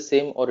 Is it the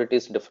same or it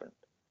is different?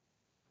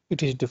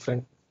 It is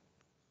different.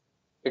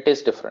 It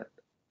is different.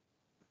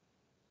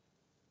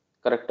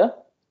 Correct?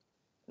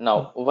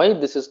 Now, why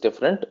this is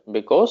different?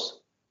 Because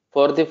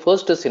for the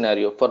first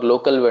scenario, for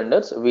local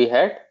vendors, we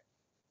had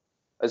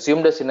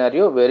assumed a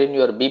scenario wherein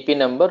your BP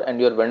number and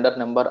your vendor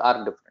number are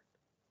different.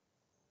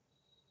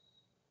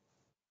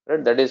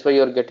 Right? That is why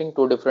you are getting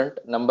two different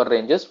number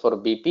ranges for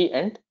BP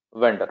and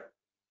vendor.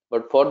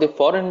 But for the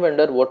foreign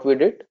vendor, what we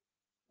did?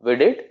 we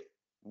did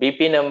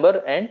BP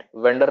number and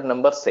vendor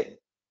number same.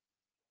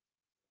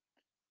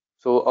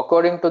 So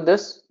according to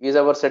this, is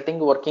our setting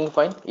working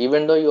fine?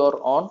 Even though you are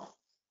on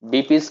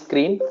BP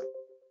screen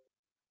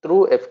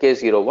through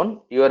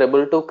FK01, you are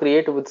able to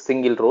create with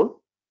single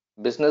role,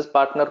 business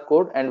partner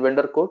code and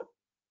vendor code.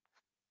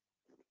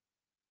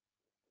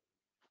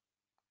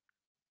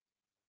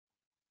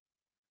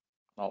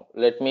 Now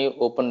let me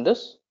open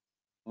this.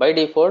 By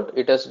default,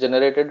 it has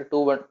generated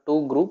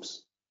two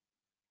groups.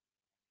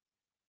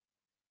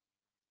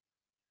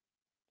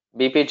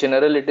 BP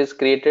general it is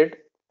created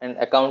and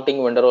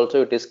accounting vendor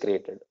also it is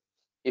created.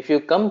 If you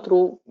come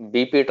through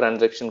BP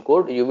transaction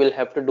code, you will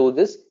have to do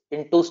this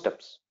in 2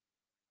 steps.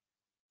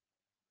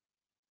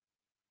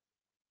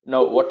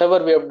 Now,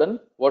 whatever we have done,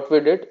 what we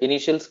did,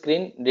 initial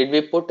screen, did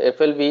we put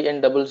FLV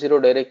and 00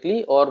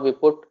 directly or we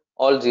put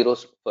all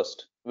zeros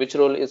first? Which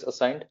role is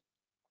assigned?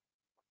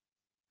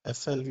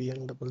 FLV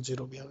and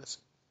 00 we have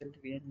assigned.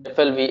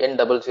 FLV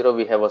and 00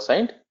 we have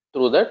assigned.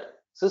 Through that,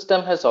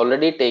 system has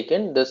already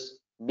taken this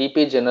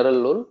BP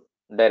general role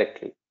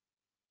directly.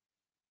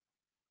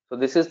 So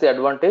this is the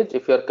advantage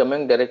if you are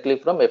coming directly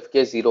from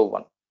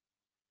FK01.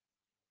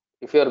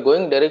 If you are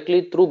going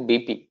directly through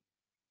BP,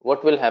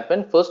 what will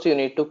happen? First, you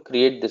need to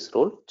create this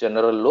role,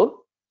 general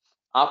role.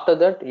 After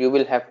that, you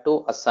will have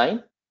to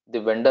assign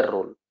the vendor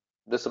role.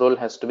 This role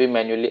has to be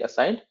manually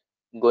assigned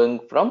going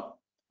from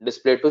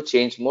display to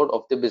change mode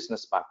of the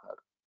business partner.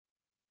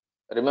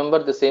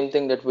 Remember the same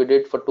thing that we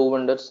did for 2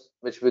 vendors,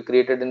 which we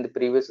created in the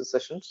previous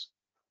sessions.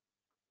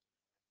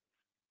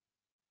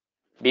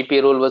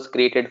 BP role was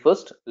created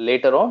first.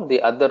 Later on,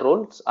 the other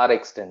roles are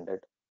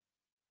extended.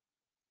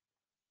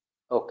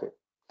 Okay.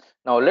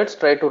 Now let's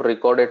try to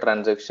record a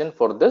transaction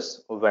for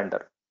this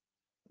vendor.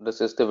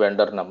 This is the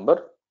vendor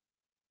number.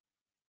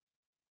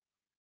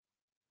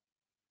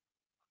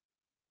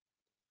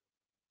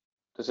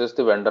 This is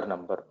the vendor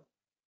number.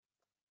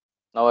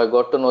 Now I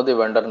got to know the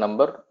vendor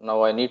number.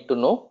 Now I need to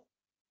know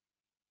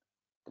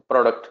the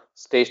product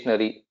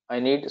stationery. I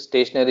need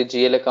stationery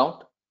GL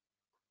account.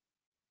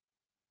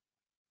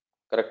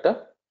 Correct?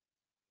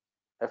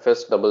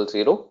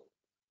 FS00.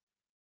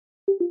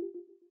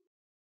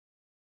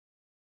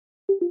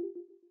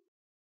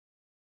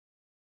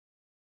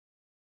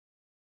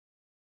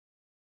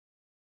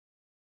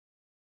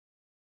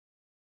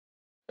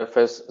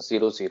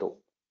 FS00.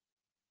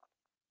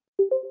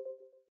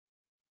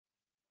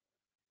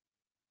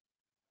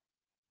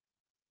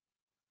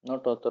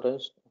 Not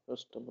authorized.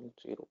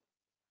 FS00.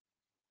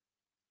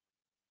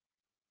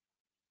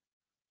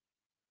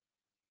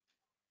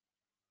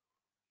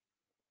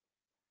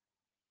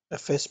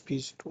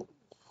 FSP0.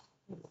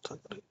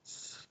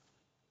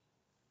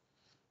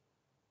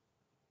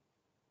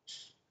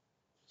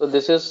 So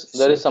this is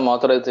there is So some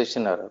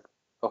authorization error.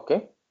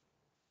 Okay.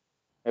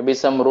 Maybe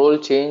some role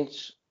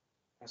change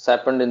has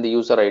happened in the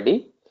user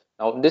ID.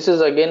 Now this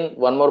is again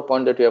one more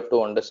point that you have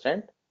to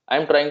understand.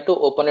 I'm trying to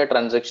open a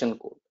transaction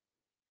code,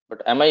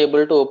 but am I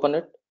able to open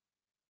it?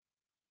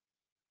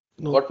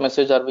 no, What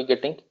message are we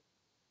getting?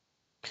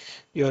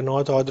 you are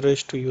not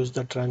authorized to use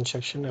the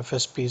transaction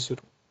FSP0.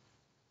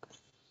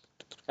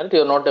 Right?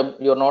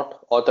 You're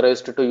not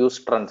authorized to use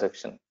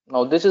transaction.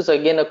 Now this is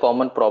again a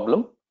common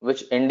problem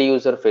which end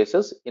user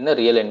faces in a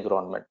real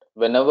environment.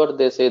 Whenever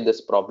they say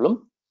this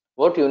problem,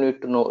 what you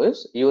need to know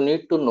is you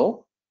need to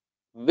know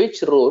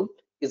which role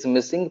is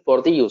missing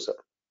for the user.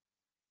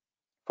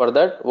 For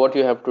that, what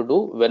you have to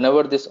do,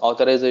 whenever this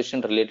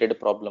authorization related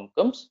problem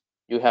comes,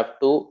 you have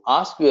to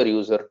ask your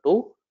user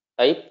to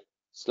type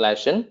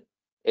 /n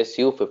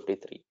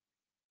SU53.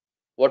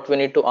 What we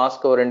need to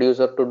ask our end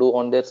user to do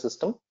on their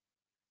system?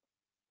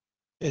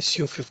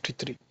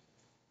 SU53.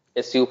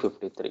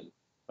 SU53.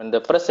 When they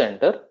press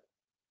enter,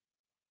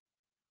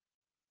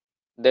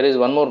 there is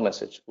one more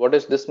message. What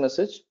is this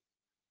message?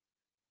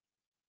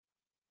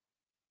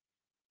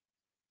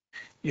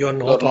 You are You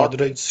are not not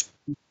authorized.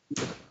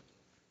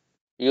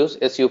 use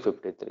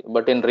SU53,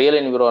 but in real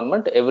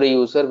environment, every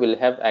user will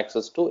have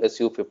access to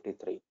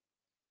SU53.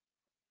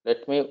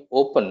 Let me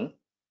open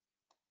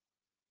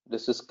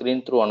this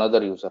screen through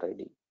another user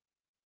ID.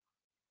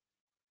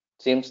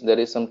 Seems there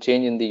is some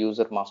change in the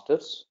user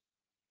masters.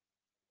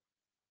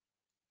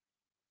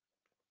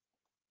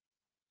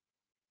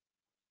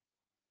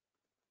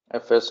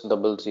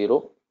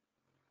 FS00.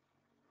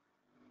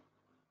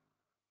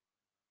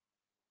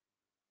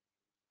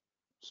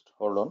 Just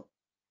hold on.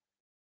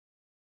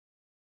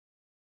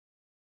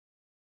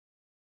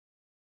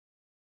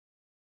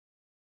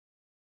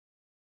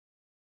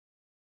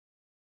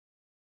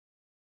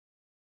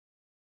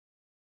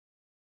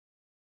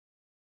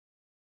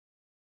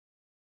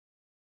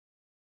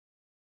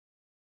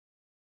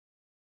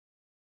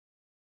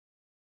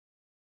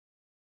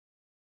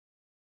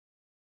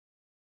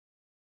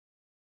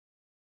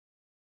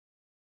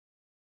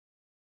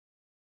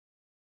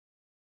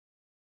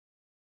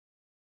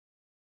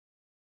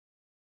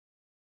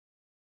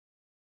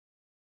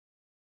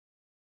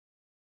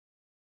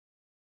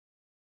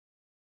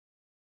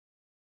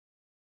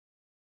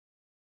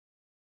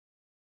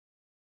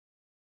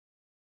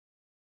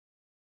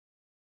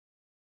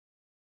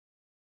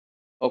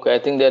 Okay, I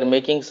think they are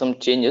making some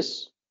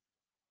changes.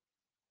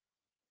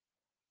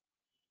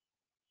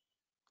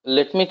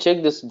 Let me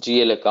check this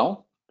GL account,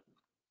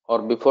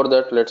 or before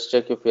that, let's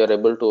check if we are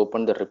able to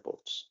open the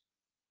reports.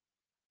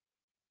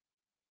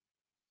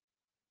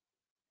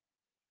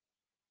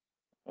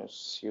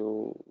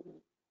 SU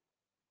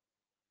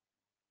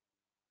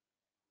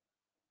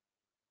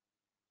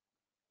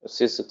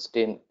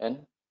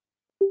C16N,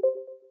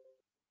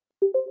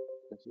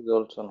 which is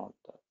also not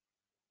there.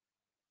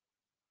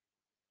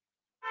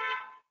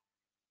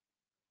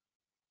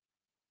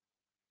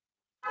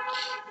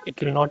 It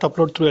will not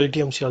upload through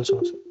LTMC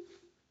also, sir.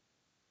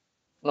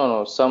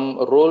 No, some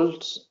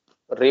roles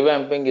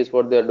revamping is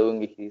what they are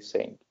doing, he's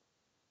saying.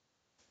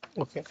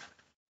 Okay.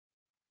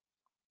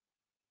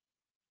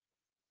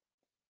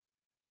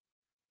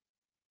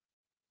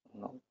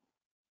 No.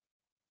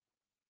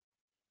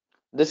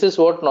 This is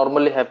what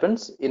normally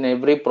happens in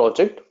every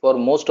project for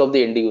most of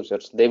the end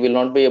users. They will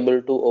not be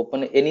able to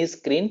open any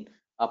screen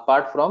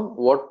apart from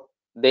what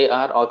they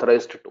are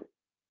authorized to.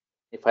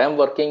 If I am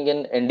working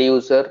in end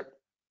user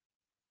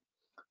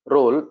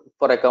role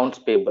for accounts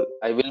payable,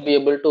 I will be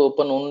able to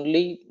open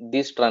only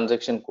these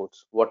transaction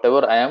codes,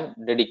 whatever I am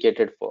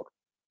dedicated for.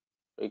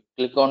 So you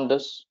click on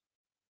this.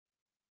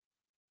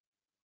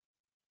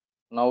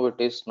 Now it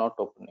is not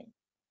opening.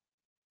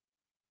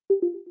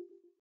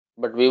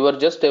 But we were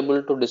just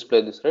able to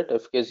display this, right?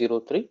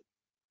 FK03. I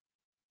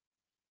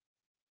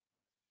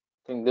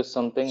think this is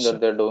something that Sir,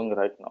 they're doing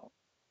right now.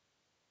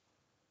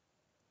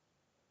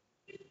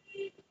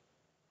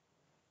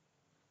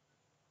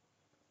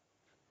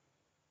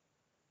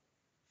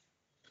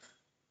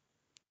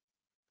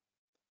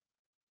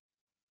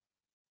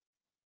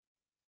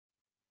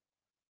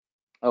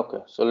 Okay,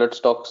 so let's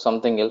talk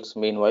something else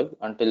meanwhile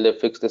until they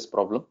fix this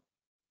problem.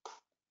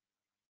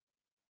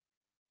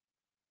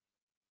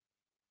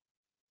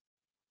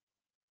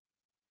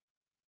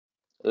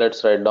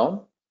 Let's write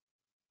down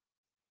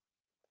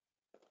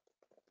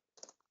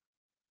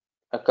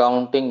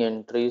accounting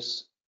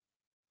entries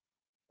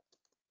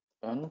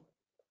and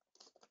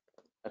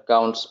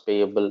accounts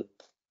payable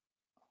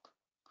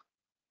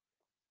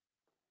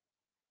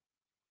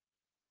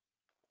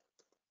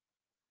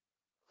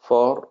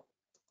for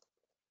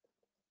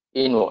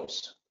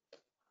invoice.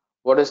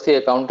 What is the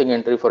accounting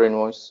entry for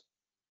invoice?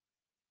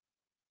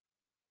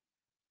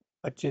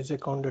 purchase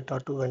account data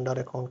to vendor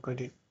account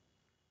credit.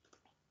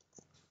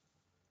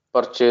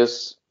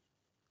 Purchase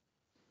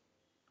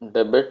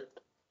debit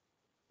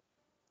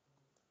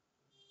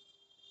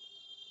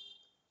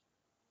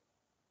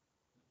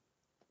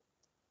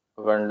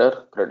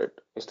vendor credit.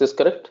 Is this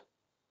correct?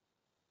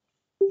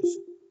 Yes.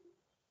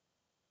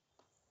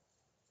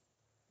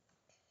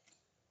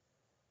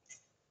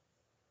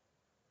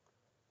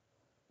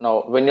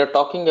 Now, when you're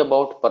talking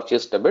about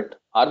purchase debit,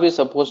 are we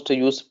supposed to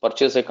use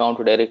purchase account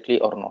directly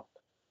or not?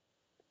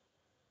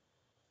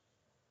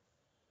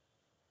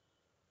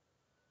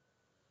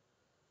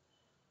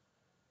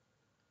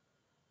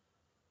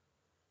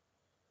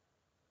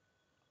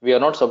 We are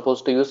not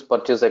supposed to use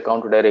purchase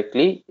account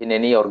directly in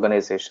any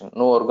organization.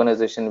 No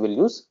organization will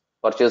use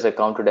purchase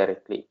account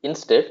directly.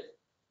 Instead,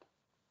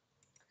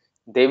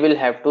 they will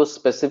have to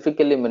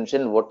specifically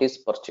mention what is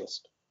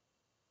purchased.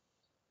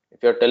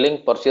 If you're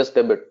telling purchase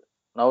debit,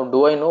 now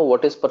do I know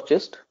what is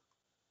purchased?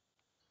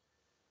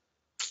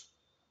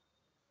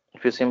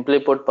 If you simply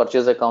put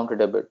purchase account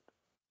debit,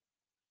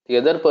 the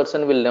other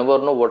person will never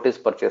know what is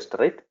purchased,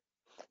 right?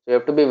 So you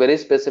have to be very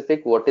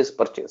specific what is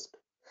purchased.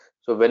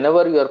 So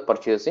whenever you are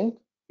purchasing,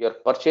 your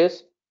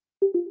purchase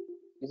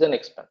is an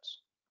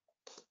expense.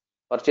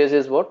 Purchase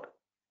is what?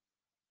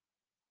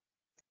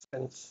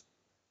 Expense.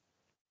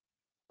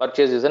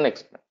 Purchase is an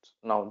expense.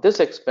 Now this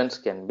expense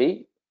can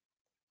be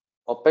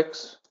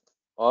OPEX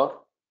or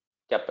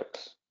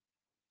CAPEX.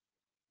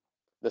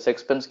 This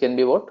expense can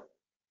be what?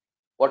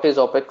 What is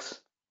OPEX?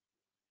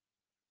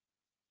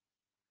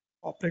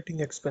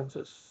 Operating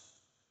expenses.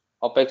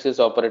 OPEX is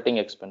operating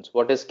expense.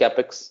 What is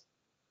CAPEX?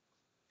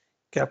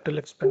 Capital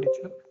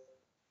expenditure.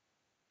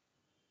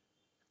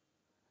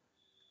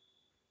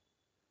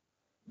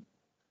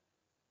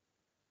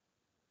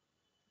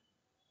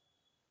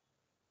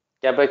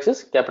 CAPEX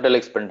is capital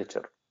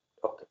expenditure.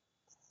 Okay.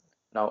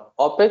 Now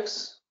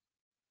OPEX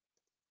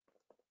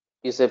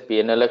is a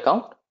P&L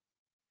account.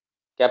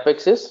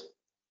 CAPEX is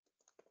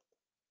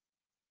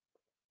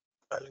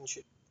Balance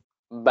sheet.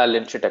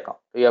 balance sheet account.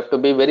 You have to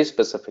be very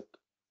specific.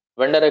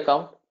 Vendor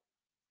account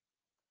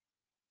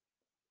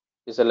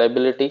is a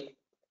liability,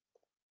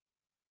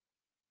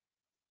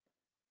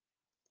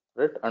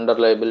 right? Under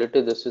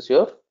liability, this is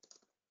your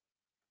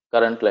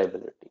current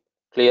liability.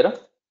 Clear?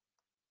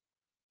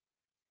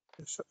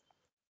 Yes, sir.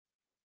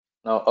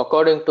 Now,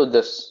 according to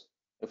this,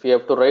 if you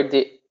have to write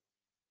the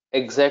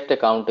exact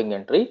accounting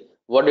entry,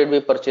 what did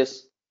we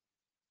purchase?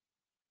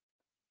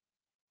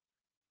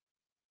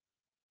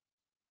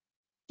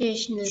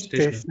 Stationery.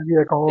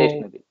 Stationery account.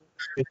 Stationery.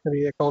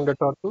 Stationery account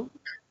data to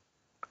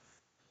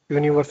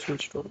universal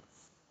store.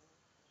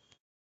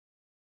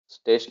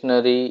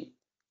 Stationery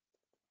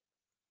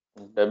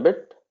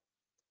debit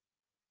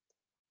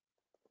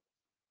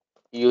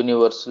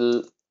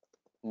universal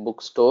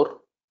bookstore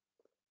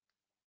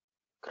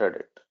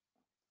credit.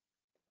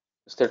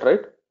 Is that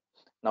right?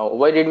 Now,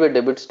 why did we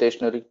debit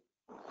stationery?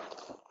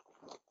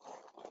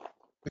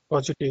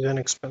 because it is an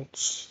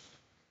expense.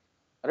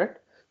 Right?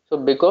 So,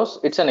 because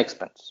it's an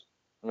expense.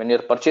 When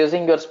you're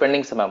purchasing, you're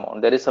spending some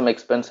amount. There is some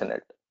expense in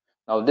it.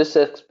 Now, this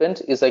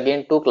expense is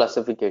again two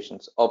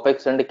classifications: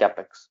 OPEX and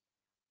CAPEX.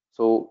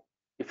 So,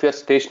 if your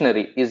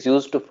stationery is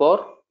used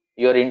for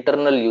your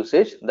internal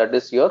usage, that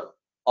is your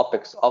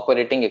OPEX,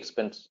 operating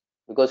expense,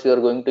 because you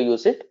are going to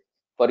use it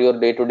for your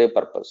day-to-day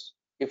purpose.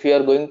 If you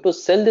are going to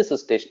sell this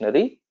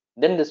stationery,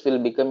 then this will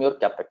become your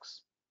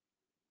CAPEX.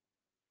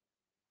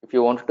 If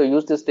you want to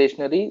use the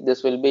stationery,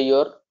 this will be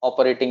your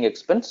operating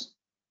expense.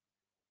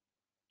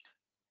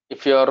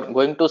 If you are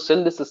going to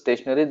sell this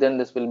stationery, then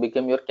this will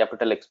become your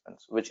capital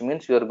expense, which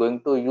means you are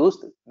going to use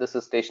this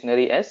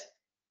stationery as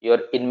your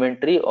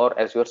inventory or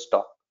as your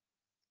stock.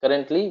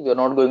 Currently, we are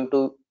not going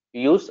to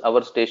use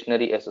our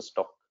stationery as a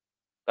stock.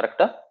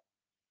 Correct?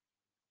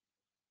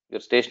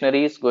 Your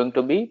stationery is going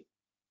to be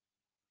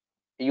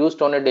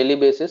used on a daily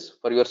basis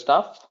for your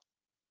staff.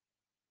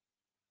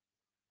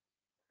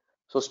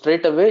 So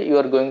straight away, you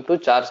are going to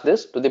charge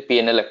this to the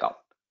P&L account.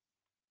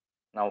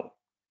 Now,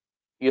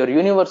 your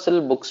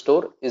universal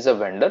bookstore is a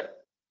vendor.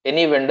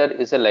 Any vendor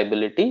is a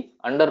liability.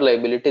 Under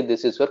liability,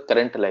 this is your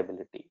current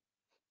liability.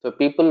 So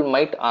people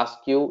might ask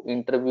you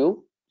in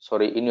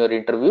your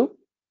interview,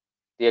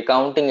 the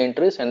accounting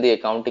entries and the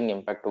accounting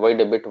impact. Why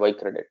debit, why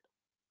credit?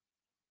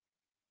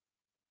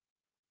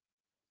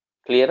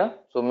 Clear?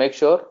 So make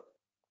sure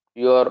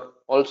you are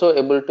also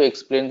able to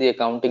explain the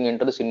accounting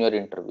entries in your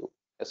interview,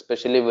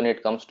 especially when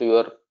it comes to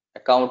your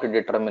account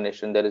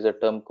determination. There is a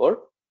term called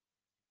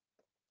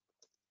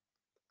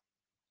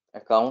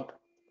account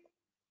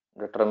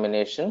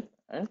determination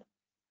and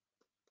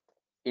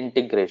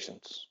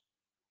integrations.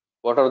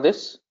 What are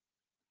this?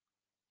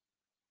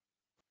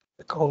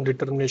 Account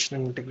determination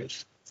and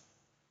integration.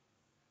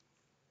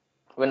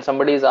 When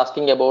somebody is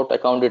asking about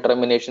account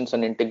determinations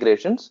and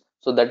integrations,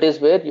 so that is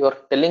where you are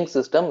telling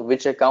system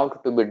which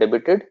account to be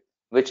debited,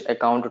 which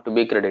account to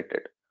be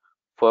credited.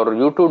 For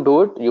you to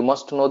do it, you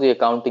must know the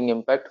accounting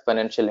impact,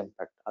 financial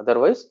impact.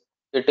 Otherwise,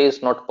 it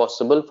is not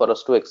possible for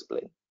us to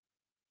explain.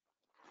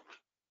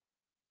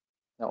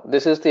 Now,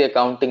 this is the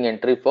accounting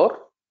entry for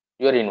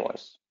your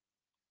invoice.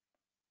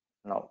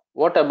 Now,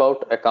 what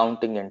about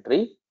accounting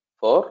entry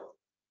for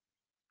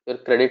your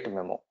credit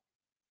memo?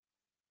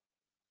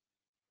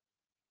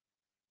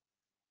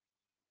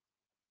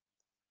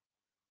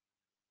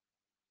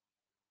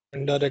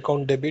 Vendor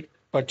account debit,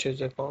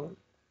 purchase account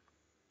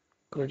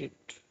credit,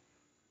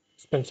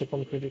 expense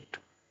account credit.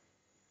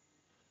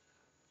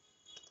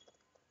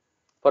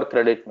 For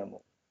credit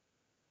memo,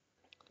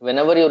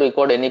 whenever you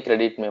record any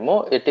credit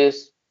memo, it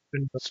is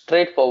Vendor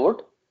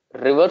straightforward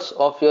reverse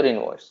of your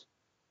invoice.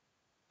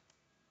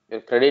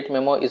 Your credit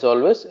memo is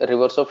always a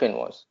reverse of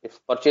invoice.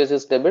 If purchase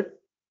is debit,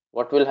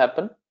 what will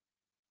happen?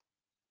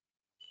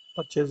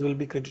 purchase will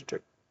be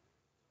credited.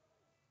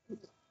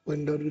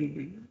 Vendor will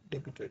be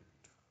debited.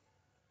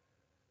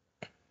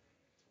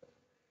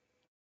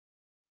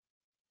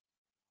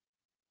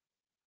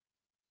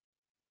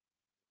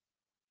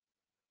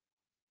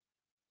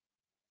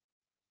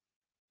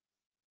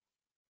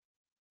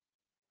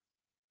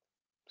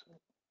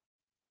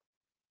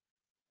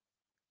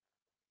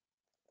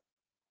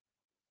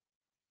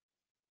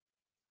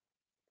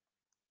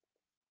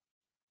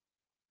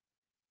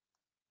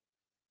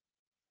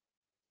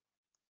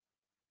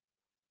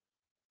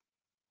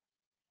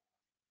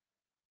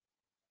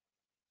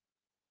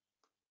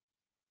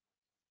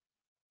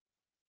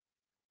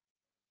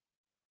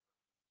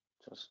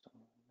 Just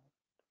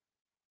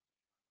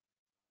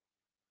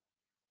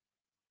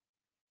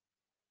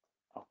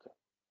okay.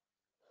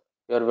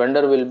 Your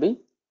vendor will be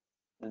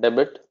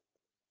debit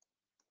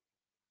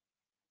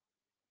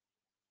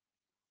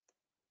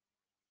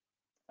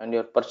and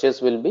your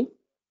purchase will be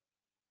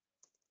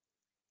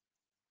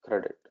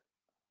credit.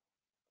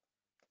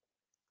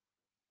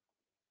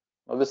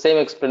 Now the same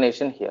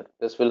explanation here.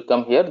 This will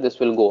come here, this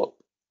will go up.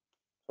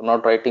 So I'm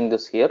not writing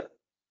this here.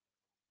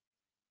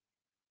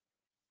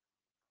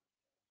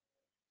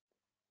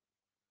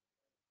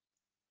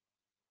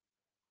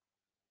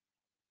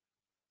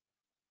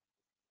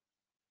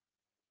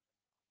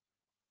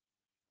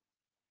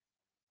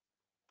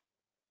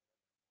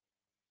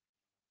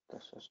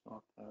 This is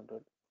not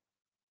needed.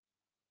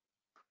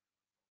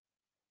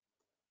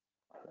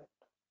 Alright.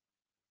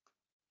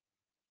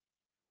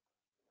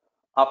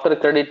 After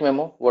credit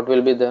memo, what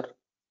will be there?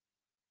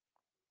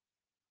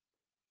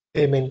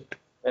 Payment.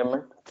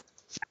 Payment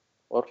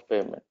or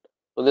payment.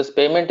 So this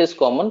payment is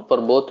common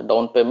for both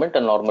down payment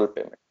and normal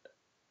payment.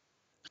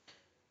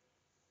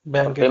 For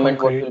Bank account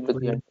payment, what will credit.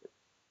 be the entry?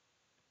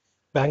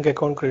 Bank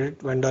account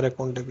credit. Vendor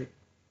account debit.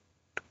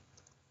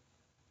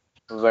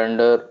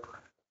 Vendor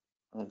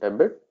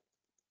debit,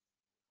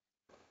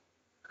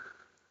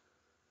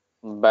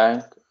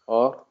 bank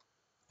or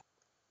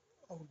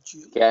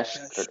OGL cash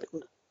cash.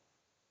 credit.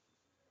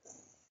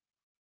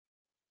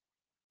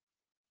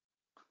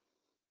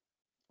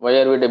 Why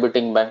are we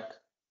debiting bank?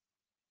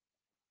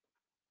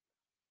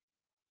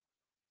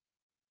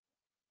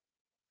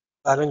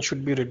 Balance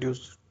should be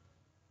reduced.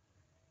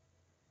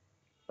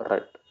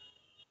 Right.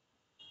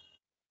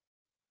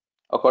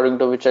 According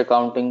to which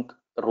accounting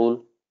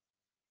rule?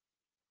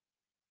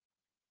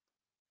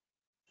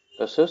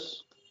 This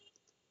is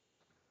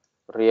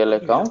real Real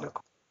account,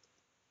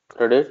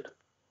 credit,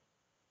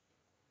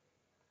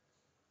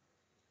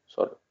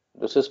 sorry,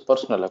 this is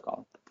personal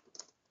account.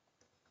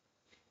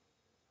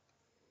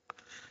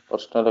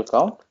 Personal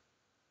account,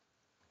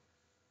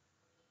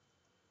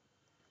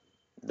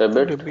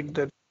 debit,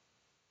 debit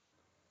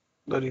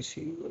the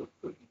receiver.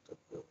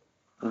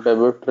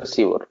 debit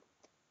receiver.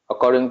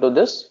 According to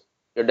this,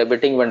 you're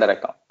debiting vendor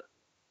account.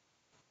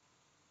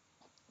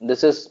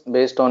 This is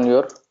based on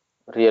your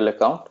real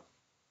account.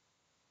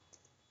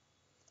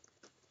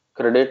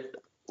 Credit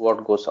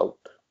what goes out.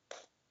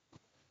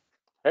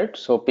 Right?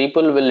 So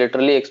people will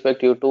literally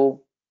expect you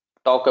to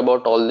talk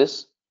about all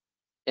this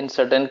in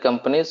certain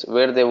companies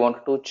where they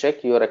want to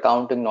check your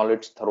accounting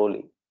knowledge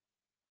thoroughly.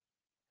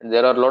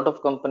 There are a lot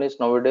of companies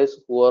nowadays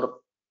who are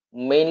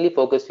mainly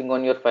focusing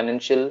on your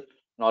financial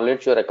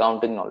knowledge, your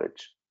accounting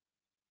knowledge,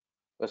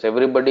 because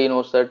everybody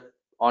knows that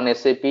on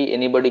SAP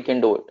anybody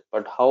can do it,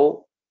 but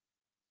how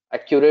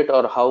accurate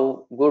or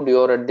how good you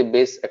are at the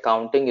base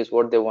accounting is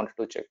what they want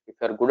to check. If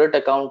you are good at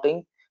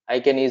accounting, I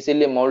can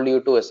easily mold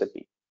you to SAP,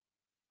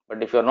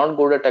 but if you are not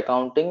good at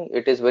accounting,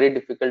 it is very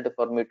difficult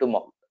for me to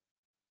mold,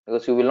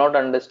 because you will not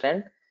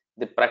understand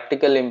the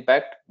practical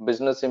impact,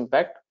 business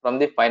impact from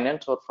the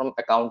finance or from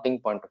accounting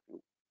point of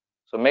view.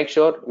 So make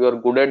sure you are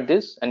good at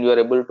this and you are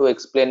able to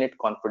explain it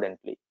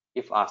confidently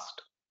if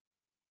asked.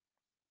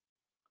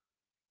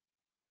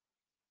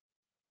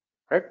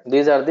 Right?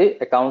 These are the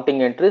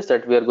accounting entries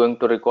that we are going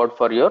to record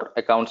for your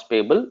accounts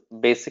payable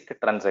basic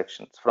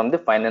transactions from the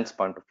finance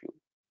point of view.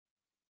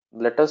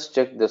 Let us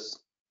check this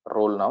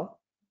role now.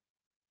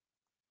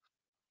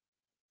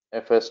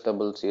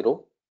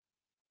 FS00,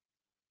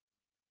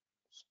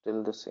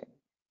 still the same.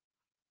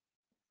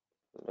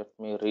 Let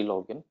me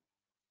relog in.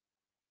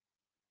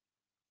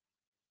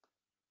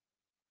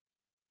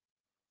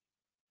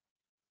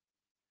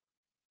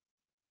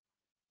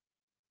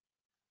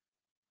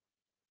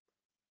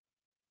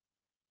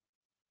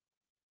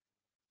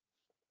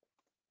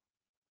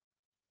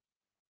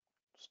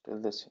 Still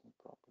the same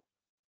problem.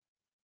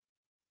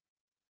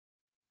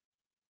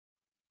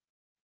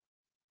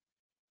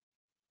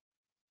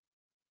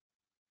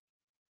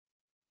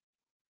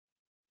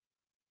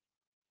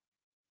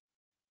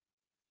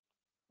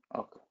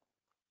 Okay.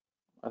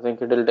 I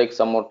think it will take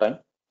some more time.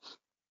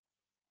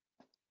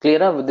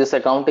 Clear up with this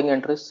accounting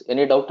entries?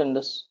 Any doubt in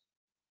this?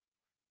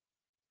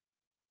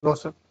 No,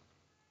 sir.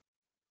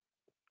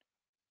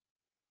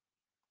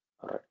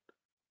 All right.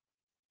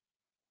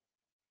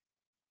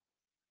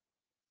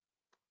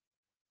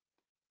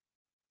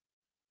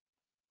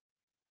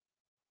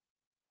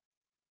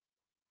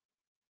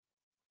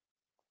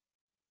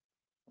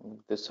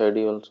 This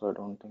ID also I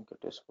don't think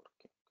it is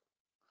working.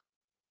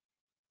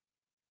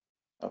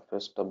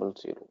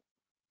 FS00,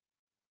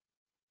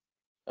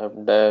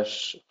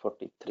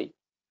 F-43.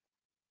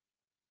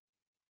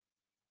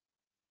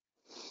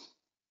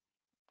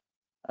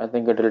 I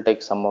think it will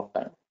take some more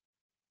time.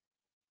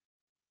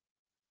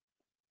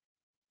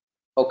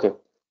 Okay,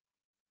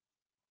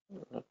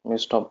 let me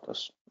stop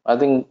this. I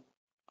think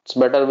it's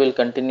better we'll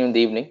continue in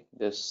the evening,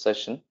 this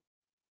session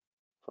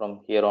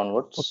from here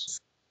onwards.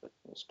 Okay. Let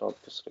me stop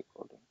this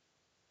recording.